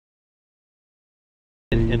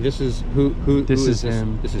 And this is who This is is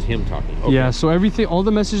him. This is him talking. Okay. Yeah, so everything, all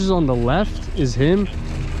the messages on the left is him.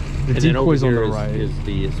 The And then over decoy's on the here right. is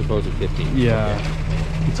the supposed 15. Yeah.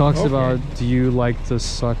 Okay. He talks Okay. about, do you like to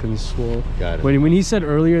suck and swallow? Got it. When he said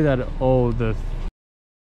earlier that,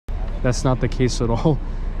 that's not the case at all.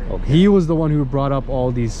 Okay. He was the one who brought up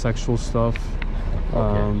all these sexual stuff.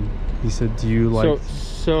 Okay. He said, do you like...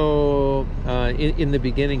 So in the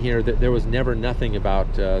beginning here, there was never nothing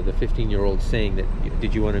about the 15-year-old saying that,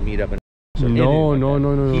 did you want to meet up? So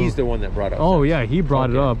No. He's the one that brought up. Oh sex. yeah, he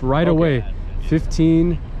brought it Okay. up right Okay. away.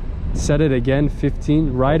 15, said it again,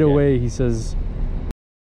 15. Right Okay. away, he says,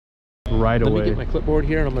 right Let away. me get my clipboard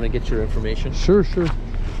here and I'm going to get your information. Sure. I'm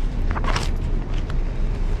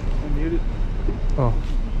muted. Oh.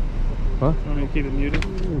 What? You want me to keep it muted?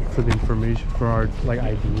 For the information, for our like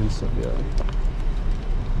ID and stuff, yeah.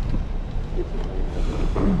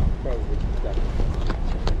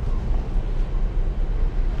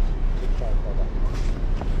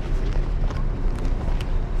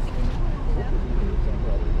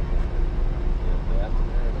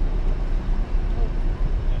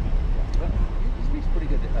 He speaks pretty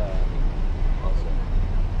good also.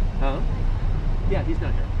 Huh? Yeah, he's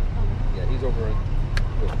not here. Yeah, he's over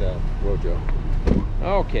with Rojo.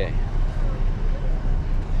 Okay.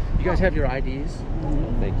 You guys have your IDs?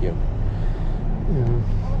 Thank you. Yeah.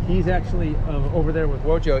 He's actually over there with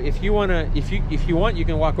Rojo. If you wanna, if you want, you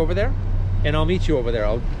can walk over there, and I'll meet you over there.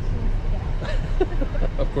 Of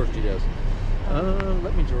course she does.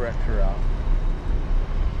 Let me direct her out.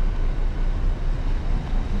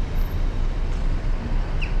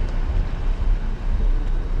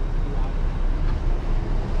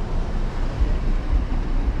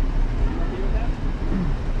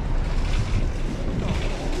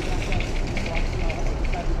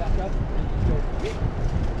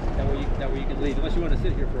 That way you can leave, unless you want to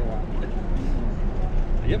sit here for a while.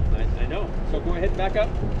 Yep, I know. So go ahead, back up.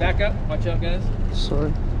 Watch out, guys.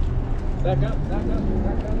 Sorry. Back up.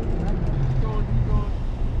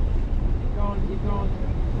 Keep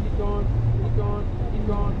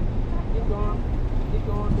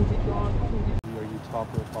going. Are you top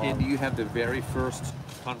or bottom? And do you have the very first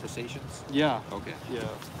conversations? Yeah. Okay. Yeah.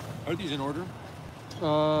 Are these in order?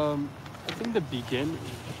 I think the beginning.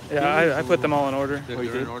 Yeah, I put them all in order. They're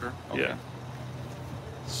you in did? order? Okay. Yeah.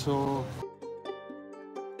 So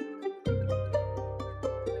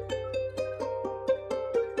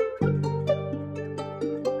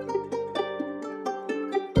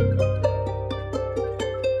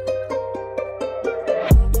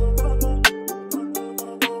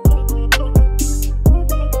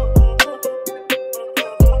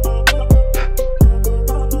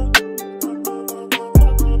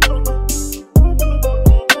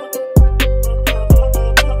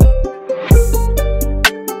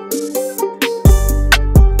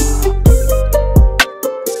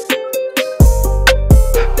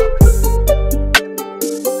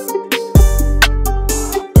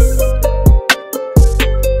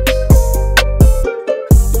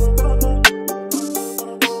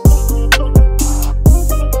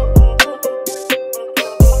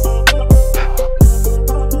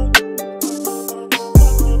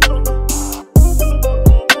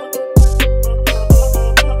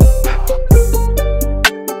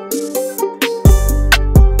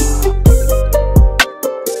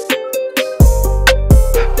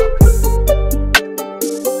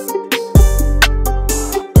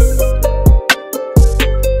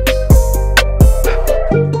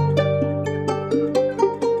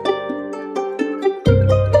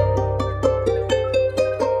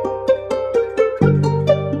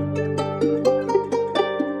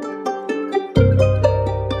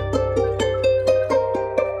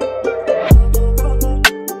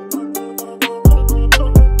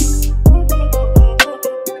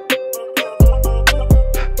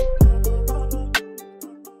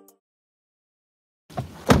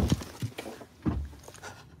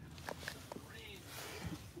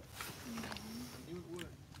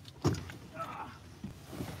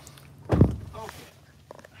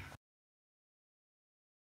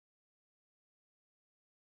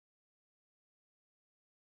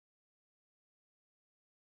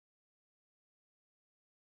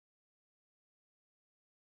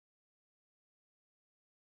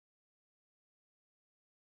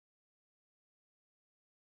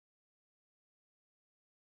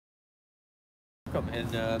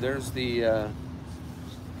And there's the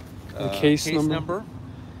case number. number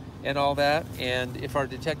and all that. And if our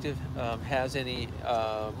detective has any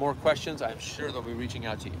more questions, I'm sure they'll be reaching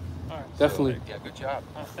out to you. All right. Definitely. So, yeah, good job.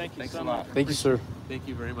 Thank you Thanks so a much. lot. Thank you, sir. Thank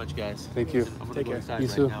you very much, guys. Thank you. I'm going to Take go care. inside You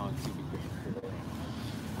right too. now and see if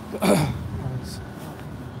we can.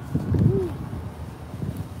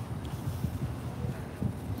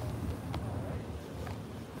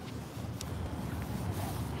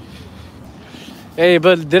 Hey,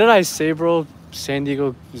 but didn't I say, bro, San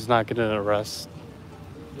Diego is not gonna arrest?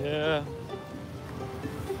 Yeah.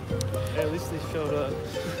 At least they showed up.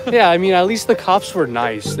 Yeah, I mean, at least the cops were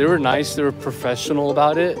nice. They were nice. They were professional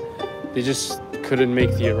about it. They just couldn't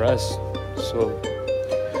make the arrest. So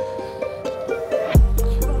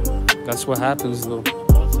that's what happens, though.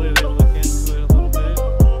 Hopefully they look into it a little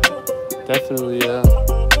bit. Definitely, yeah.